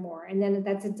ask for more. And then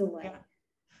that's a delay.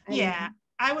 Yeah.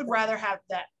 I would rather have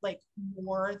that, like,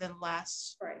 more than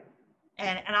less. Right.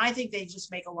 And I think they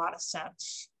just make a lot of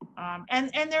sense.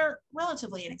 And they're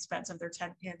relatively inexpensive. They're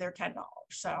 $10.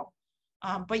 So,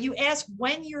 but you ask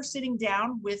when you're sitting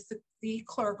down with the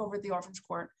clerk over at the orphans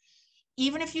court,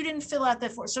 even if you didn't fill out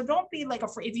that form. So don't be like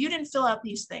if you didn't fill out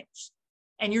these things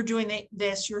and you're doing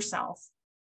this yourself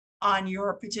on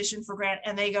your petition for grant,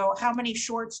 and they go, how many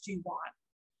shorts do you want?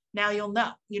 Now you'll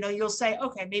know, you'll say,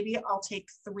 okay, maybe I'll take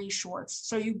 3 shorts.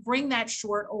 So you bring that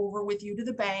short over with you to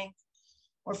the bank,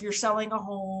 or if you're selling a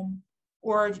home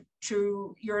or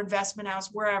to your investment house,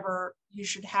 wherever, you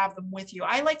should have them with you.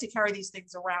 I like to carry these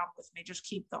things around with me, just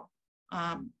keep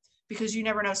them. Because you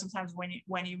never know sometimes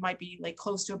when you might be like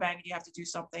close to a bank and you have to do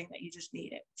something that you just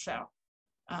need it. So,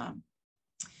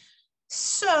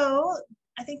 so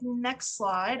I think next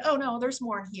slide. Oh no, there's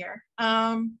more in here.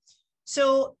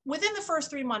 So within the first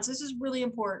 3 months, this is really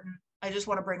important. I just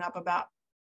want to bring up about,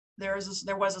 there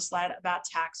was a slide about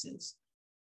taxes.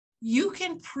 You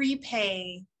can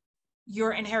prepay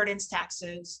your inheritance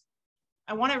taxes.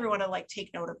 I want everyone to like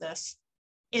take note of this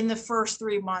in the first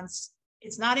 3 months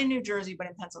It's not in New Jersey, but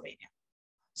in Pennsylvania.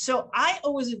 So I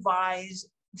always advise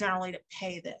generally to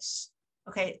pay this.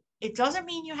 Okay. It doesn't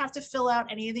mean you have to fill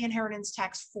out any of the inheritance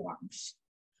tax forms.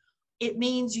 It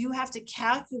means you have to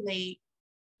calculate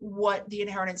what the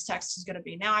inheritance tax is going to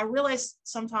be. Now, I realize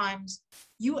sometimes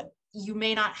you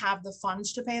may not have the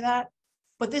funds to pay that,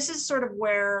 but this is sort of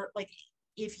where, like,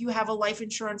 if you have a life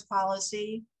insurance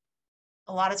policy,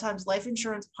 a lot of times life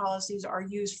insurance policies are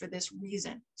used for this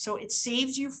reason. So it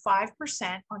saves you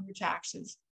 5% on your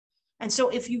taxes. And so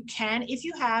if you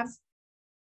have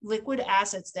liquid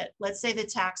assets that, let's say the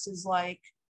tax is like,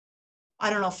 I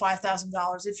don't know,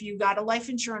 $5,000. If you got a life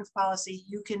insurance policy,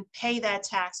 you can pay that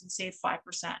tax and save 5%.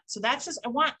 So that's just, I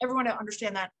want everyone to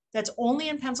understand that that's only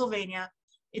in Pennsylvania.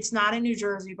 It's not in New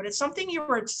Jersey, but it's something you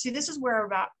were, see, this is where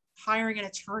about hiring an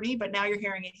attorney, but now you're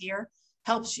hearing it here,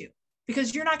 helps you,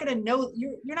 because you're not going to know,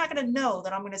 you're not going to know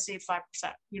that I'm going to save 5%.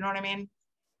 You know what I mean?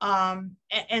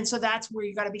 And so that's where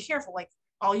you got to be careful. Like,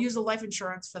 I'll use the life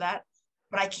insurance for that,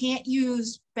 but I can't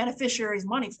use beneficiaries'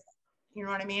 money for that. You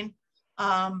know what I mean?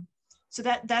 So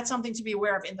that's something to be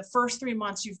aware of. In the first 3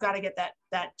 months, you've got to get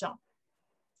that done.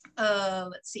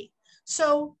 Let's see.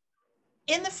 So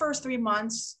in the first 3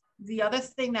 months, the other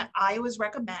thing that I always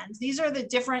recommend, these are the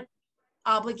different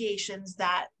obligations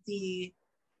that the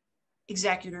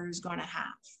executor is going to have.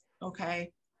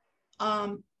 Okay.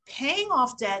 Paying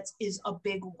off debts is a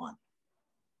big one.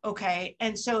 Okay.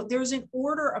 And so there's an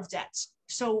order of debts.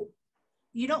 So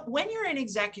when you're an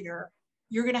executor,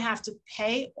 you're going to have to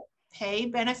pay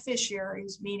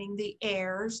beneficiaries, meaning the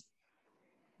heirs,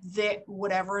 that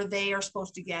whatever they are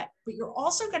supposed to get, but you're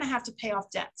also going to have to pay off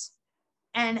debts.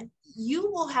 And you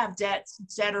will have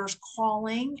debtors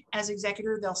calling as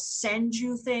executor. They'll send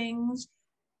you things.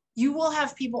 You will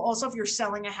have people also, if you're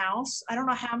selling a house, I don't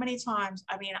know how many times,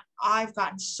 I mean, I've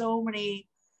gotten so many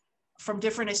from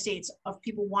different estates of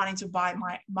people wanting to buy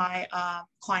my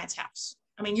client's house.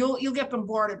 I mean, you'll get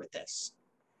bombarded with this.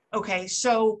 Okay.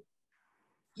 So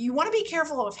you want to be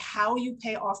careful of how you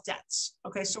pay off debts.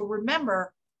 Okay. So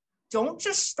remember, don't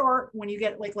just start when you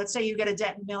get, like, let's say you get a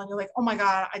debt in the mail and you're like, oh my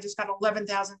God, I just got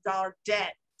 $11,000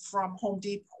 debt from Home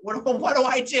Depot. What do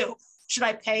I do? Should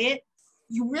I pay it?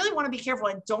 You really want to be careful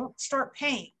and don't start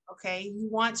paying. Okay. You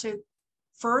want to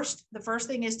the first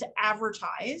thing is to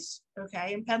advertise.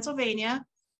 Okay. In Pennsylvania,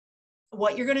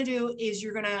 what you're going to do is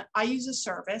I use a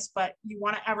service, but you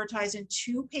want to advertise in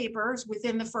 2 papers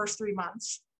within the first 3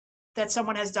 months that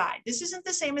someone has died. This isn't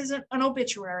the same as an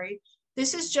obituary.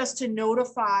 This is just to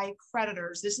notify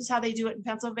creditors. This is how they do it in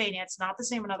Pennsylvania. It's not the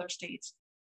same in other states,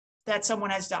 that someone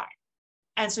has died.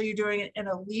 And so you're doing it in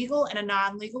a legal and a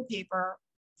non-legal paper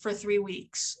for 3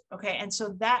 weeks. Okay. And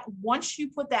so that once you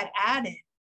put that ad in,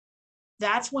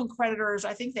 that's when creditors,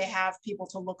 I think they have people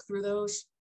to look through those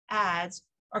ads,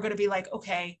 are going to be like,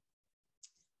 okay,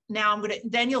 now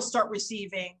then you'll start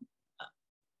receiving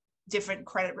different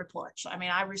credit reports. I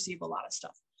mean, I receive a lot of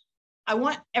stuff. I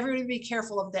want everybody to be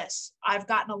careful of this. I've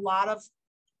gotten a lot of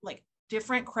like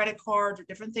different credit cards or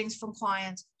different things from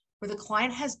clients where the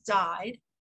client has died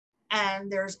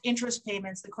and there's interest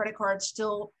payments. The credit card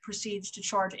still proceeds to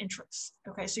charge interest.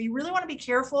 Okay. So you really want to be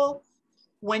careful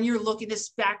when you're looking this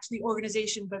back to the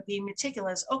organization, but being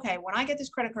meticulous. Okay. When I get this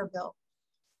credit card bill,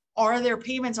 are there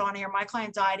payments on here? My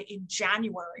client died in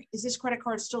January. Is this credit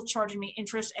card still charging me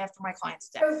interest after my client's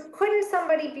death? So couldn't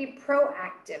somebody be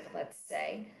proactive, let's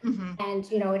say,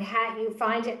 and you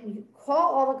find it, you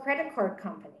call all the credit card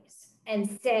companies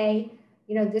and say,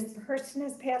 this person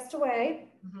has passed away.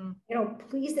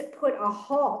 Please put a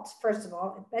halt. First of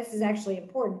all, this is actually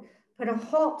important. Put a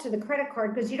halt to the credit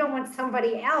card, because you don't want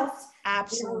somebody else.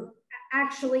 Absolutely.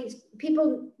 Actually,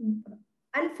 people.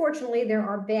 Unfortunately, there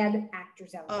are bad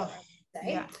actors out there, I would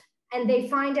say. Yeah. And they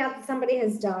find out that somebody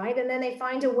has died, and then they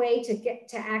find a way to get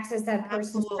to access that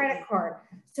person's credit card.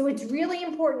 So it's really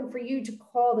important for you to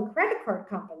call the credit card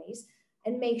companies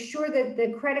and make sure that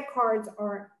the credit cards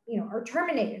are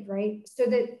terminated, right? So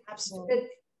that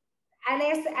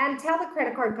and tell the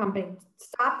credit card company,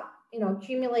 stop,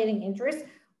 accumulating interest.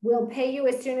 We'll pay you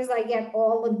as soon as I get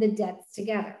all of the debts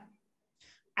together.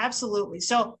 Absolutely.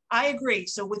 So I agree.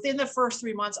 So within the first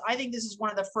 3 months, I think this is one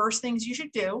of the first things you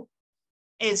should do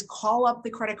is call up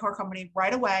the credit card company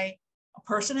right away. A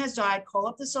person has died, call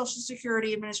up the Social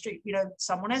Security Administration,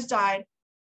 someone has died,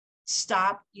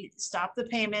 stop the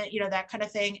payment, that kind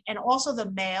of thing. And also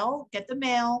the mail, get the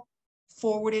mail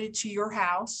forwarded to your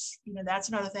house. That's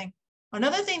another thing.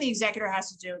 Another thing the executor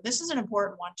has to do, this is an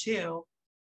important one too.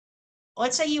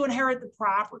 Let's say you inherit the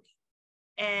property.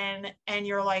 And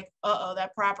you're like,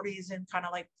 that property is in kind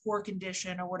of like poor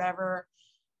condition or whatever.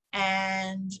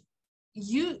 And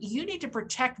you need to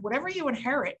protect whatever you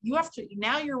inherit. You have to,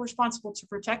 now you're responsible to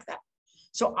protect that.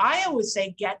 So I always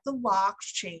say, get the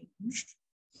locks changed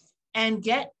and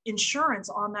get insurance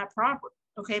on that property.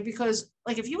 Okay. Because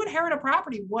like if you inherit a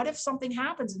property, what if something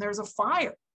happens and there's a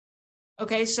fire?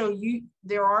 Okay. So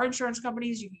there are insurance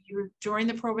companies, you're during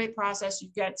the probate process, you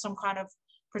get some kind of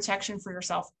protection for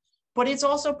yourself, but it's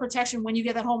also protection when you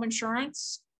get that home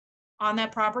insurance on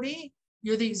that property.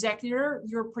 You're the executor,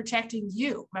 you're protecting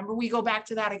you. Remember, we go back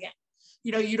to that again.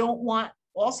 You know, you don't want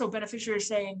also beneficiaries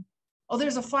saying, oh,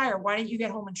 there's a fire, why don't you get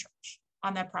home insurance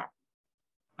on that property?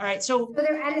 All right, so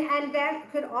there, and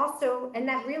that could also, and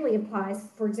that really applies,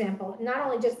 for example, not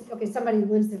only just, okay, somebody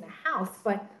lives in a house,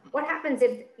 but what happens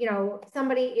if, you know,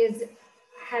 somebody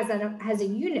has a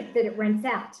unit that it rents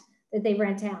out, that they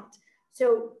rent out.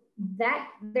 So that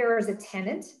there is a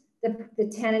tenant,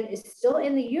 the tenant is still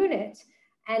in the unit,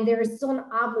 and there is still an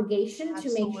obligation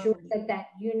to make sure that that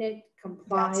unit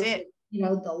complies with, you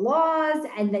know, the laws,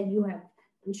 and that you have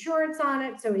insurance on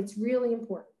it. So it's really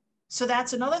important. So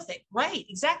that's another thing, right?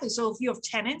 Exactly. So if you have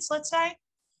tenants, let's say,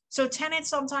 so tenants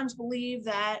sometimes believe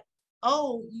that,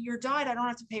 oh, you're died, I don't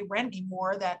have to pay rent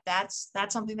anymore. That's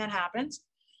something that happens.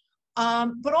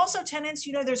 But also tenants,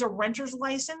 you know, there's a renter's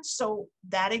license, so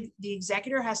that the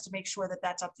executor has to make sure that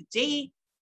that's up to date.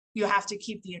 You have to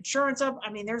keep the insurance up.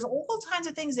 I mean, there's all kinds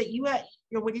of things that you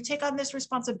know, when you take on this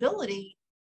responsibility,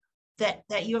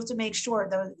 that you have to make sure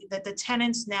that the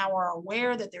tenants now are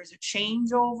aware that there's a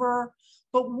changeover.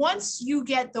 But once you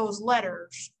get those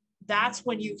letters, that's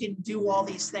when you can do all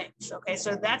these things. Okay,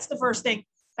 so that's the first thing.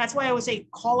 That's why I would say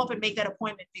call up and make that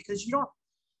appointment, because you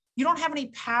don't have any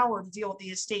power to deal with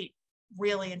the estate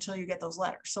really until you get those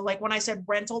letters. So like when I said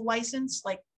rental license,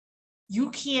 like you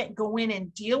can't go in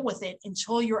and deal with it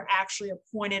until you're actually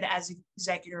appointed as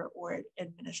executor or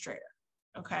administrator.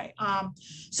 Okay.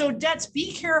 So debts,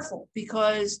 be careful,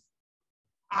 because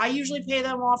I usually pay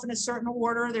them off in a certain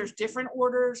order. There's different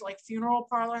orders, like funeral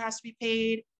parlor has to be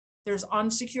paid. There's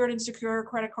unsecured and secure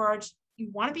credit cards. You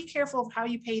want to be careful of how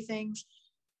you pay things.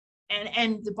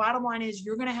 And the bottom line is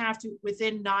you're going to have to,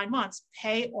 within 9 months,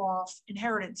 pay off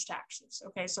inheritance taxes.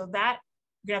 Okay. So that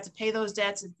you're going to have to pay those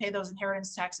debts and pay those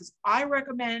inheritance taxes. I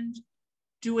recommend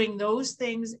doing those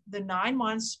things, the 9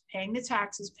 months, paying the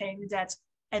taxes, paying the debts,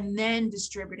 and then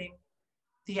distributing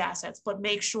the assets, but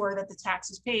make sure that the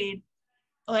tax is paid.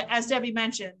 As Debbie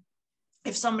mentioned,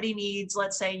 if somebody needs,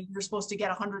 let's say you're supposed to get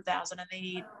 100,000 and they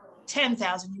need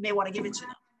 10,000, you may want to give it to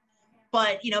them.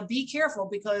 But, you know, be careful,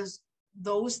 because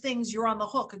those things you're on the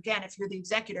hook. Again, if you're the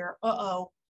executor,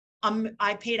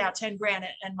 I paid out 10 grand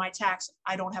and my tax,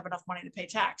 I don't have enough money to pay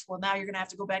tax. Well, now you're going to have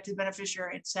to go back to the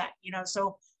beneficiary and set, you know,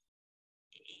 so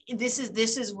this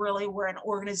is really where an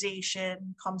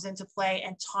organization comes into play,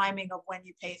 and timing of when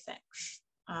you pay things.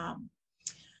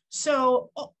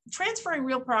 So transferring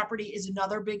real property is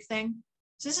another big thing.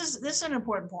 So this is an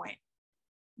important point.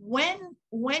 When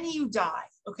you die,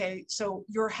 okay, so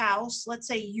your house, let's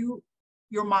say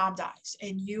your mom dies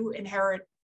and you inherit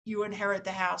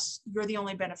the house, you're the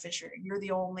only beneficiary, you're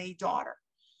the only daughter.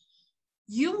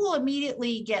 You will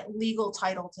immediately get legal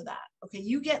title to that. Okay,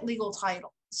 you get legal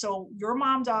title. So your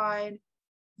mom died,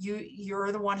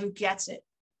 you're the one who gets it.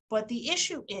 But the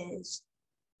issue is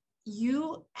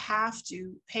you have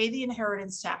to pay the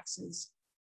inheritance taxes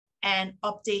and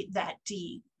update that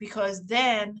deed, because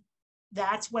then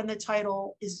that's when the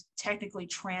title is technically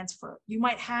transferred. You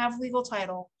might have legal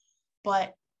title,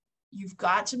 but you've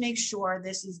got to make sure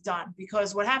this is done,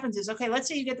 because what happens is, okay, let's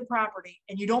say you get the property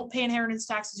and you don't pay inheritance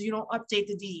taxes, you don't update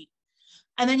the deed,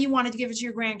 and then you wanted to give it to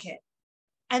your grandkid.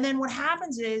 And then what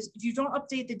happens is, if you don't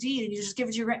update the deed and you just give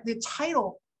it to your the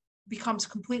title becomes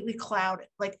completely clouded.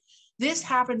 Like this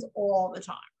happens all the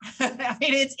time. I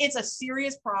mean, it's a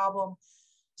serious problem.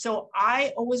 So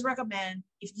I always recommend,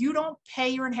 if you don't pay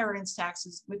your inheritance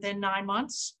taxes within 9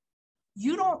 months,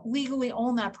 you don't legally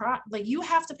own that property. Like you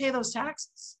have to pay those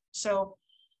taxes. So,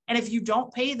 and if you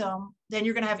don't pay them, then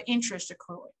you're going to have interest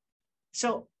accruing.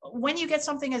 So when you get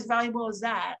something as valuable as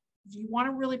that, you want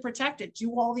to really protect it,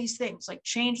 do all these things, like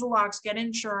change the locks, get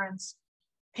insurance,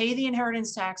 pay the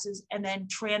inheritance taxes, and then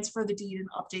transfer the deed and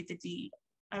update the deed.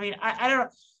 I mean, I don't know.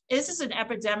 This is an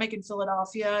epidemic in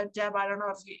Philadelphia, Deb. I don't know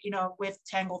if you know, with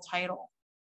Tangle Title.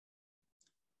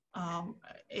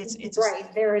 It's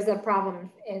right. There is a problem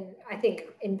I think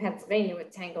in Pennsylvania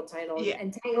with Tangle Title. Yeah.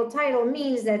 And Tangle Title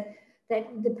means that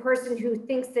the person who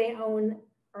thinks they own,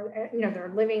 or you know,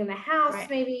 they're living in the house, right,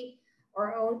 maybe,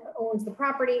 or owns the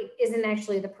property, isn't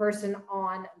actually the person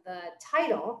on the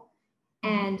title.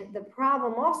 And the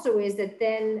problem also is that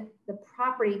then the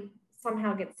property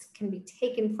somehow can be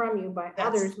taken from you by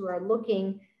others who are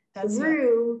looking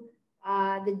through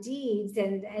the deeds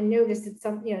and notice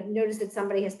that notice that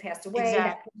somebody has passed away, Exactly.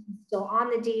 that person's still on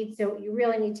the deed. So you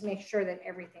really need to make sure that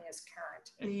everything is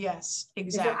current. Yes,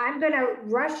 exactly. So I'm going to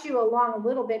rush you along a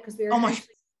little bit because we are.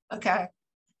 Okay.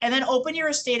 And then open your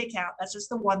estate account. That's just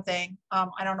the one thing.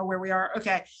 I don't know where we are.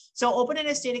 Okay. So open an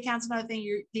estate account is another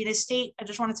thing. The estate, I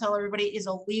just want to tell everybody, is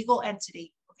a legal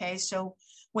entity. Okay. So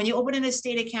when you open an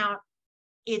estate account,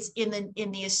 it's in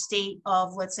the estate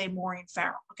of, let's say, Maureen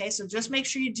Farrell. Okay. So just make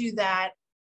sure you do that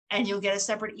and you'll get a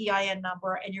separate EIN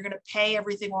number and you're going to pay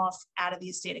everything off out of the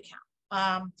estate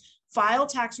account. File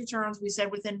tax returns, we said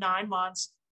within 9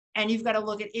 months, and you've got to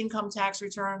look at income tax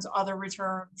returns, other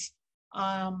returns.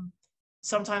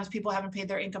 Sometimes people haven't paid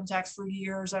their income tax for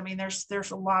years. I mean,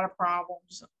 there's a lot of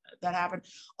problems that happen.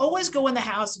 Always go in the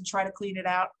house and try to clean it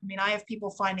out. I mean, I have people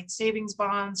finding savings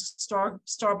bonds,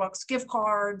 Starbucks gift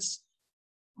cards,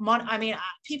 money. I mean,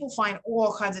 people find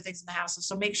all kinds of things in the houses.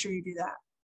 So make sure you do that.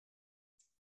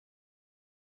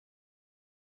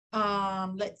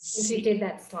 Let's see. We did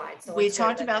that slide. So we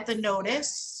talked about the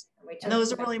notice, and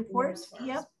those are really important.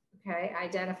 Yep. Okay.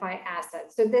 Identify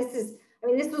assets. So this is, I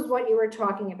mean, this was what you were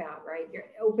talking about, right? You're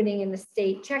opening an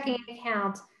estate checking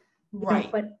account,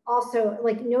 right? But also,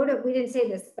 like, we didn't say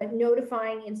this, but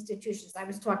notifying institutions. I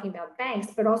was talking about banks,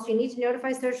 but also you need to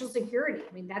notify Social Security.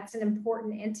 I mean, that's an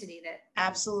important entity that.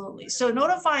 Absolutely. So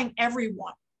notifying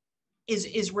everyone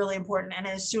is really important, and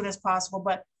as soon as possible.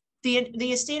 But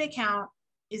the estate account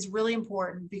is really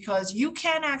important because you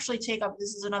can actually take up.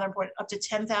 This is another point, up to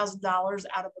 $10,000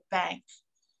 out of the bank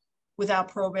without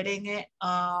probating it.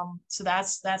 So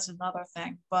that's another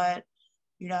thing, but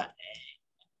you know,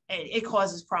 it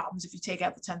causes problems if you take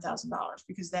out the $10,000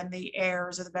 because then the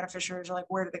heirs or the beneficiaries are like,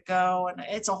 where did it go? And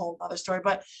it's a whole other story.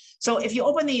 But so if you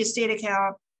open the estate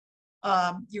account,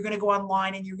 you're going to go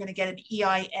online and you're going to get an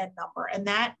EIN number, and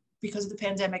that, because of the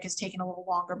pandemic, has taken a little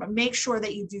longer, but make sure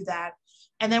that you do that.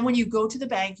 And then when you go to the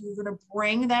bank, you're going to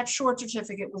bring that short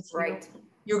certificate with you. Right.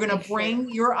 You're going to bring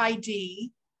your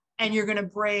ID, and you're going to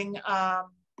bring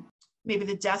maybe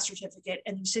the death certificate,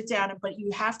 and you sit down, but you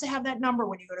have to have that number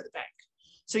when you go to the bank.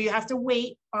 So you have to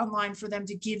wait online for them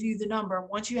to give you the number.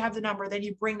 Once you have the number, then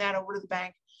you bring that over to the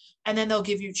bank, and then they'll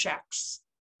give you checks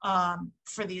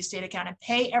for the estate account, and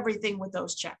pay everything with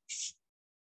those checks.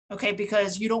 Okay,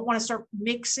 because you don't want to start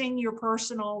mixing your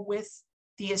personal with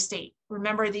the estate.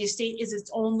 Remember, the estate is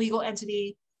its own legal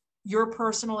entity. Your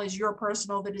personal is your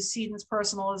personal. The decedent's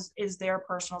personal is their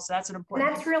personal. So that's an important.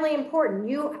 And that's really important.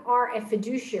 You are a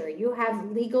fiduciary. You have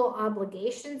legal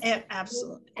obligations.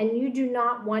 Absolutely. And you do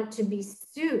not want to be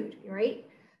sued, right?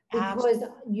 Because absolutely.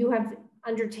 You have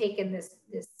undertaken this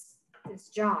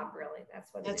job. Really,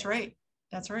 that's what. That's right.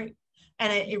 That's right.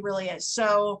 And it really is.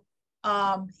 So.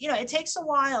 You know, it takes a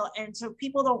while, and so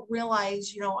people don't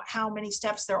realize, you know, how many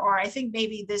steps there are. I think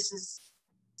maybe this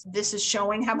is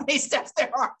showing how many steps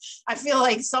there are. I feel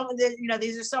like some of the, you know,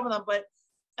 these are some of them, but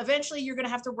eventually you're going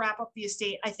to have to wrap up the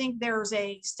estate. I think there's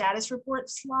a status report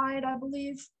slide, I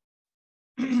believe.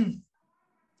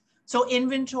 So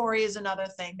inventory is another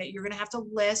thing that you're going to have to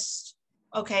list.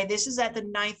 Okay, this is at the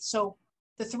 9th. So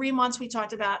the 3 months we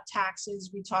talked about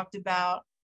taxes, we talked about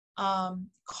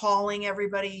calling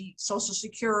everybody, Social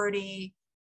Security,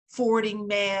 forwarding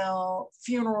mail,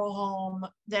 funeral home.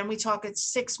 Then we talk at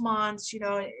 6 months, you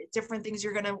know, different things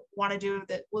you're going to want to do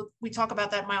that we talk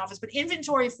about that in my office. But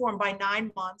inventory form by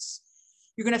 9 months,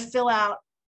 you're going to fill out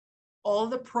all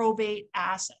the probate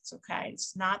assets. Okay,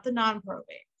 it's not the non-probate,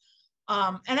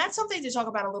 and that's something to talk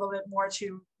about a little bit more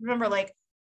too. Remember, like,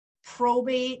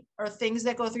 probate are things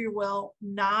that go through your will.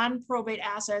 Non-probate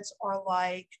assets are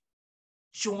like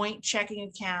joint checking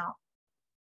account,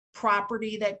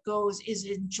 property that is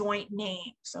in joint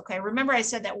names. Okay, remember I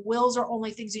said that wills are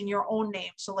only things in your own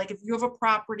name. So like if you have a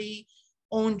property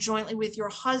owned jointly with your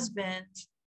husband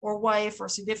or wife or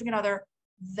significant other,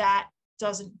 that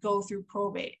doesn't go through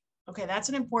probate. Okay, that's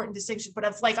an important distinction. But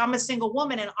if, like, I'm a single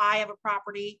woman and I have a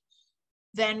property,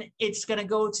 then it's going to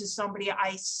go to somebody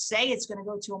I say it's going to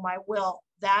go to in my will.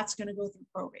 That's going to go through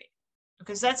probate,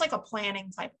 because that's like a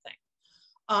planning type of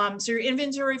thing. So your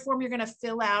inventory form you're going to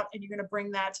fill out, and you're going to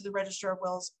bring that to the Register of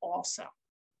Wills also.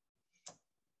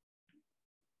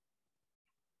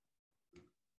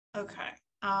 Okay.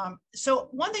 So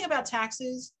one thing about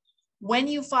taxes, when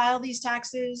you file these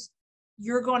taxes,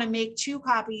 you're going to make 2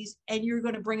 copies, and you're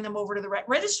going to bring them over to the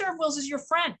Register of Wills is your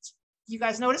friend. You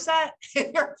guys notice that?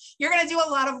 You're going to do a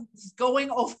lot of going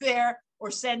over there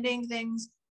or sending things.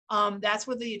 That's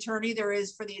what the attorney,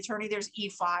 for the attorney, there's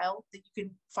e-file that you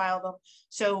can file them.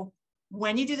 So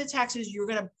when you do the taxes, you're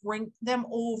going to bring them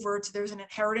over to, there's an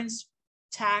inheritance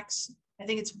tax. I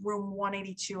think it's room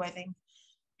 182, I think.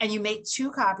 and you make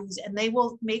 2 copies, and they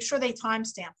will make sure they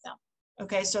timestamp them.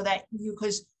 Okay, so that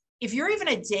because if you're even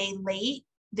a day late,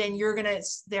 then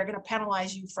they're gonna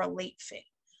penalize you for a late fee.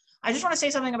 I just want to say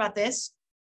something about this.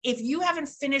 If you haven't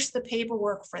finished the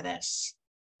paperwork for this,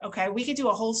 okay, we could do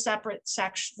a whole separate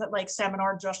section, like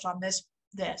seminar just on this.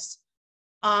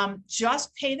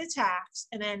 Just pay the tax,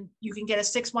 and then you can get a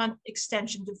 6-month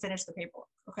extension to finish the paperwork.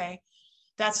 Okay,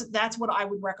 that's what I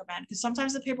would recommend, because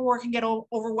sometimes the paperwork can get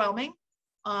overwhelming.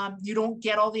 You don't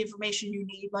get all the information you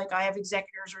need. Like I have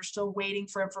executors who are still waiting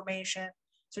for information.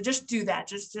 So just do that.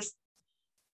 Just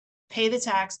pay the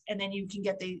tax, and then you can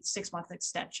get the 6-month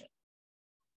extension.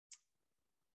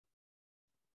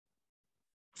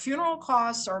 Funeral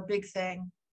costs are a big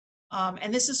thing.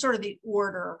 And this is sort of the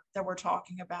order that we're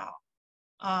talking about.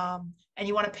 And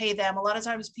you want to pay them. A lot of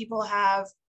times people have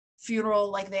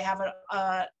funeral, like they have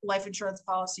a life insurance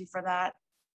policy for that.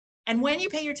 And when you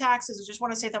pay your taxes, I just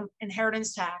want to say the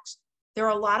inheritance tax, there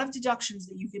are a lot of deductions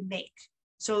that you can make.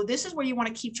 So this is where you want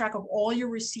to keep track of all your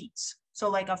receipts. So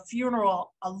like a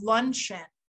funeral, a luncheon,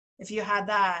 if you had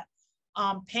that,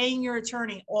 paying your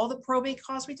attorney, all the probate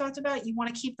costs we talked about, you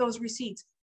want to keep those receipts.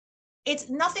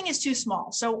 Nothing is too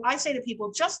small. So I say to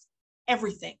people, just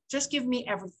everything, just give me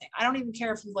everything. I don't even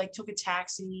care if you like took a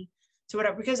taxi to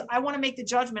whatever, because I want to make the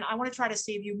judgment. I want to try to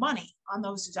save you money on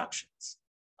those deductions.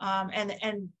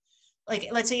 And like,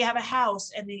 let's say you have a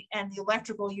house and the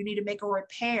electrical, you need to make a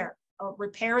repair. A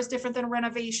repair is different than a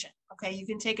renovation. Okay, you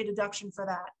can take a deduction for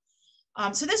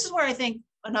that. So this is where I think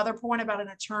another point about an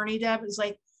attorney, Deb, is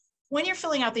like when you're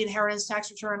filling out the inheritance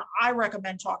tax return, I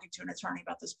recommend talking to an attorney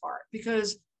about this part,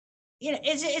 because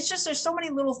it's just, there's so many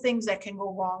little things that can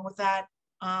go wrong with that,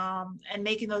 and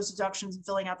making those deductions and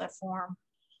filling out that form.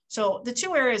 So the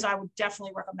 2 areas I would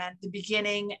definitely recommend: the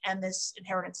beginning and this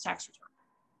inheritance tax return.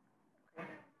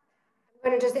 I'm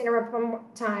going to just interrupt one more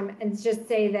time and just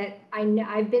say that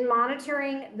I've been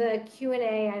monitoring the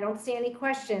Q&A. I don't see any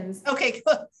questions. Okay,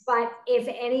 good. But if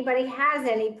anybody has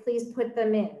any, please put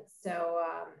them in. So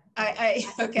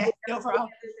okay, no problem.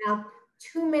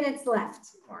 2 minutes left,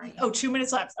 Maureen. Oh, 2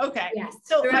 minutes left. Okay. Yes.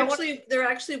 So there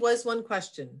actually was one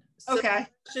question. So okay.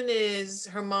 The question is,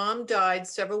 her mom died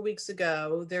several weeks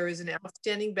ago. There is an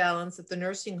outstanding balance at the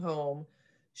nursing home.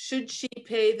 Should she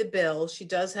pay the bill? She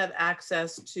does have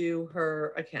access to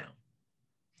her account.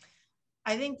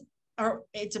 I think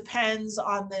it depends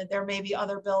on there may be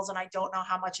other bills, and I don't know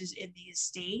how much is in the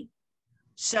estate.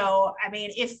 So, I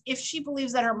mean, if she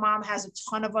believes that her mom has a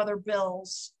ton of other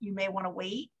bills, you may want to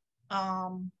wait.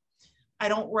 I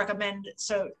don't recommend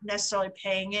necessarily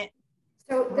paying it.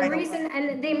 So the reason,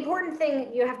 and the important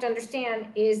thing you have to understand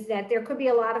is that there could be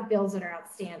a lot of bills that are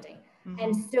outstanding. Mm-hmm.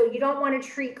 And so you don't want to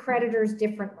treat creditors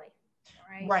differently.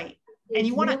 Right. Right. It's and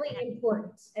you want really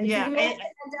important. And yeah, so you may end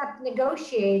up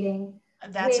negotiating.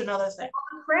 That's another thing.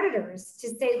 Creditors to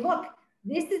say, look,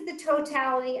 this is the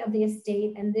totality of the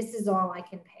estate, and this is all I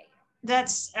can pay.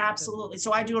 That's absolutely.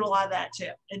 So I do a lot of that too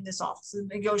in this office,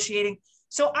 negotiating.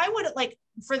 So I would like,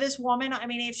 for this woman, I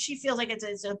mean, if she feels like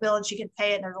it's a bill and she can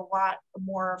pay it, and there's a lot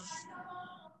more of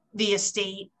the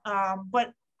estate,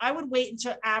 but I would wait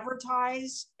until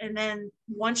advertise. And then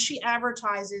once she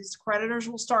advertises, creditors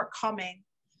will start coming,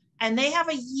 and they have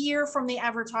a year from the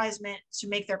advertisement to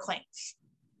make their claims.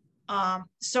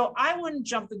 So I wouldn't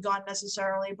jump the gun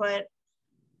necessarily, but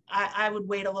I would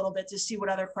wait a little bit to see what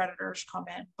other creditors come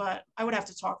in, but I would have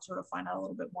to talk to her to find out a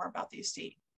little bit more about the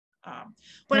estate.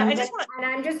 But I just want to, and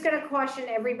I'm just going to caution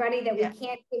everybody that we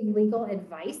can't give legal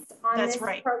advice on this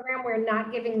program. We're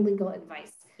not giving legal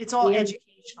advice. It's all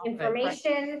educational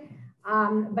information.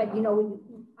 Right. But you know,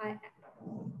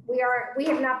 we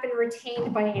have not been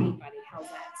retained by anybody. How's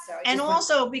that? So and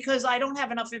also because I don't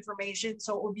have enough information,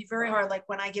 so it would be very hard. Like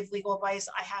when I give legal advice,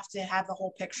 I have to have the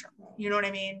whole picture. You know what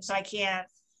I mean? So I can't.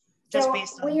 So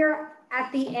we are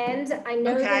at the end. I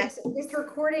know that this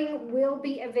recording will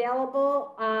be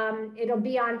available. It'll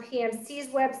be on PMC's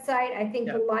website. I think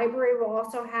the library will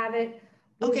also have it.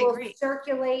 We will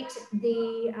circulate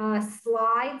the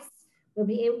slides.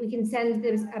 We can send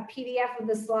a PDF of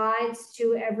the slides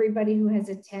to everybody who has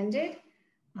attended.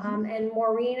 And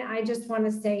Maureen, I just want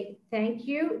to say thank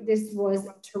you. This was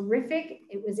terrific.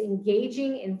 It was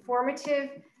engaging, informative.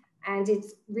 And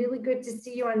it's really good to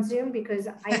see you on Zoom, because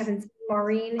I haven't seen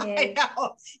Maureen in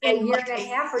a year and a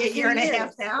half or 2 years. Year and a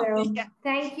half now. So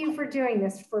thank you for doing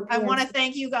this. I want to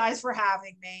thank you guys for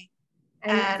having me.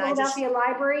 And Philadelphia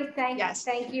Library, thank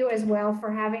you as well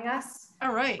for having us.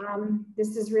 All right.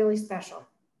 This is really special.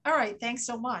 All right. Thanks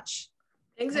so much.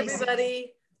 Thanks,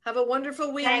 everybody. Have a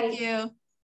wonderful week. Thank you.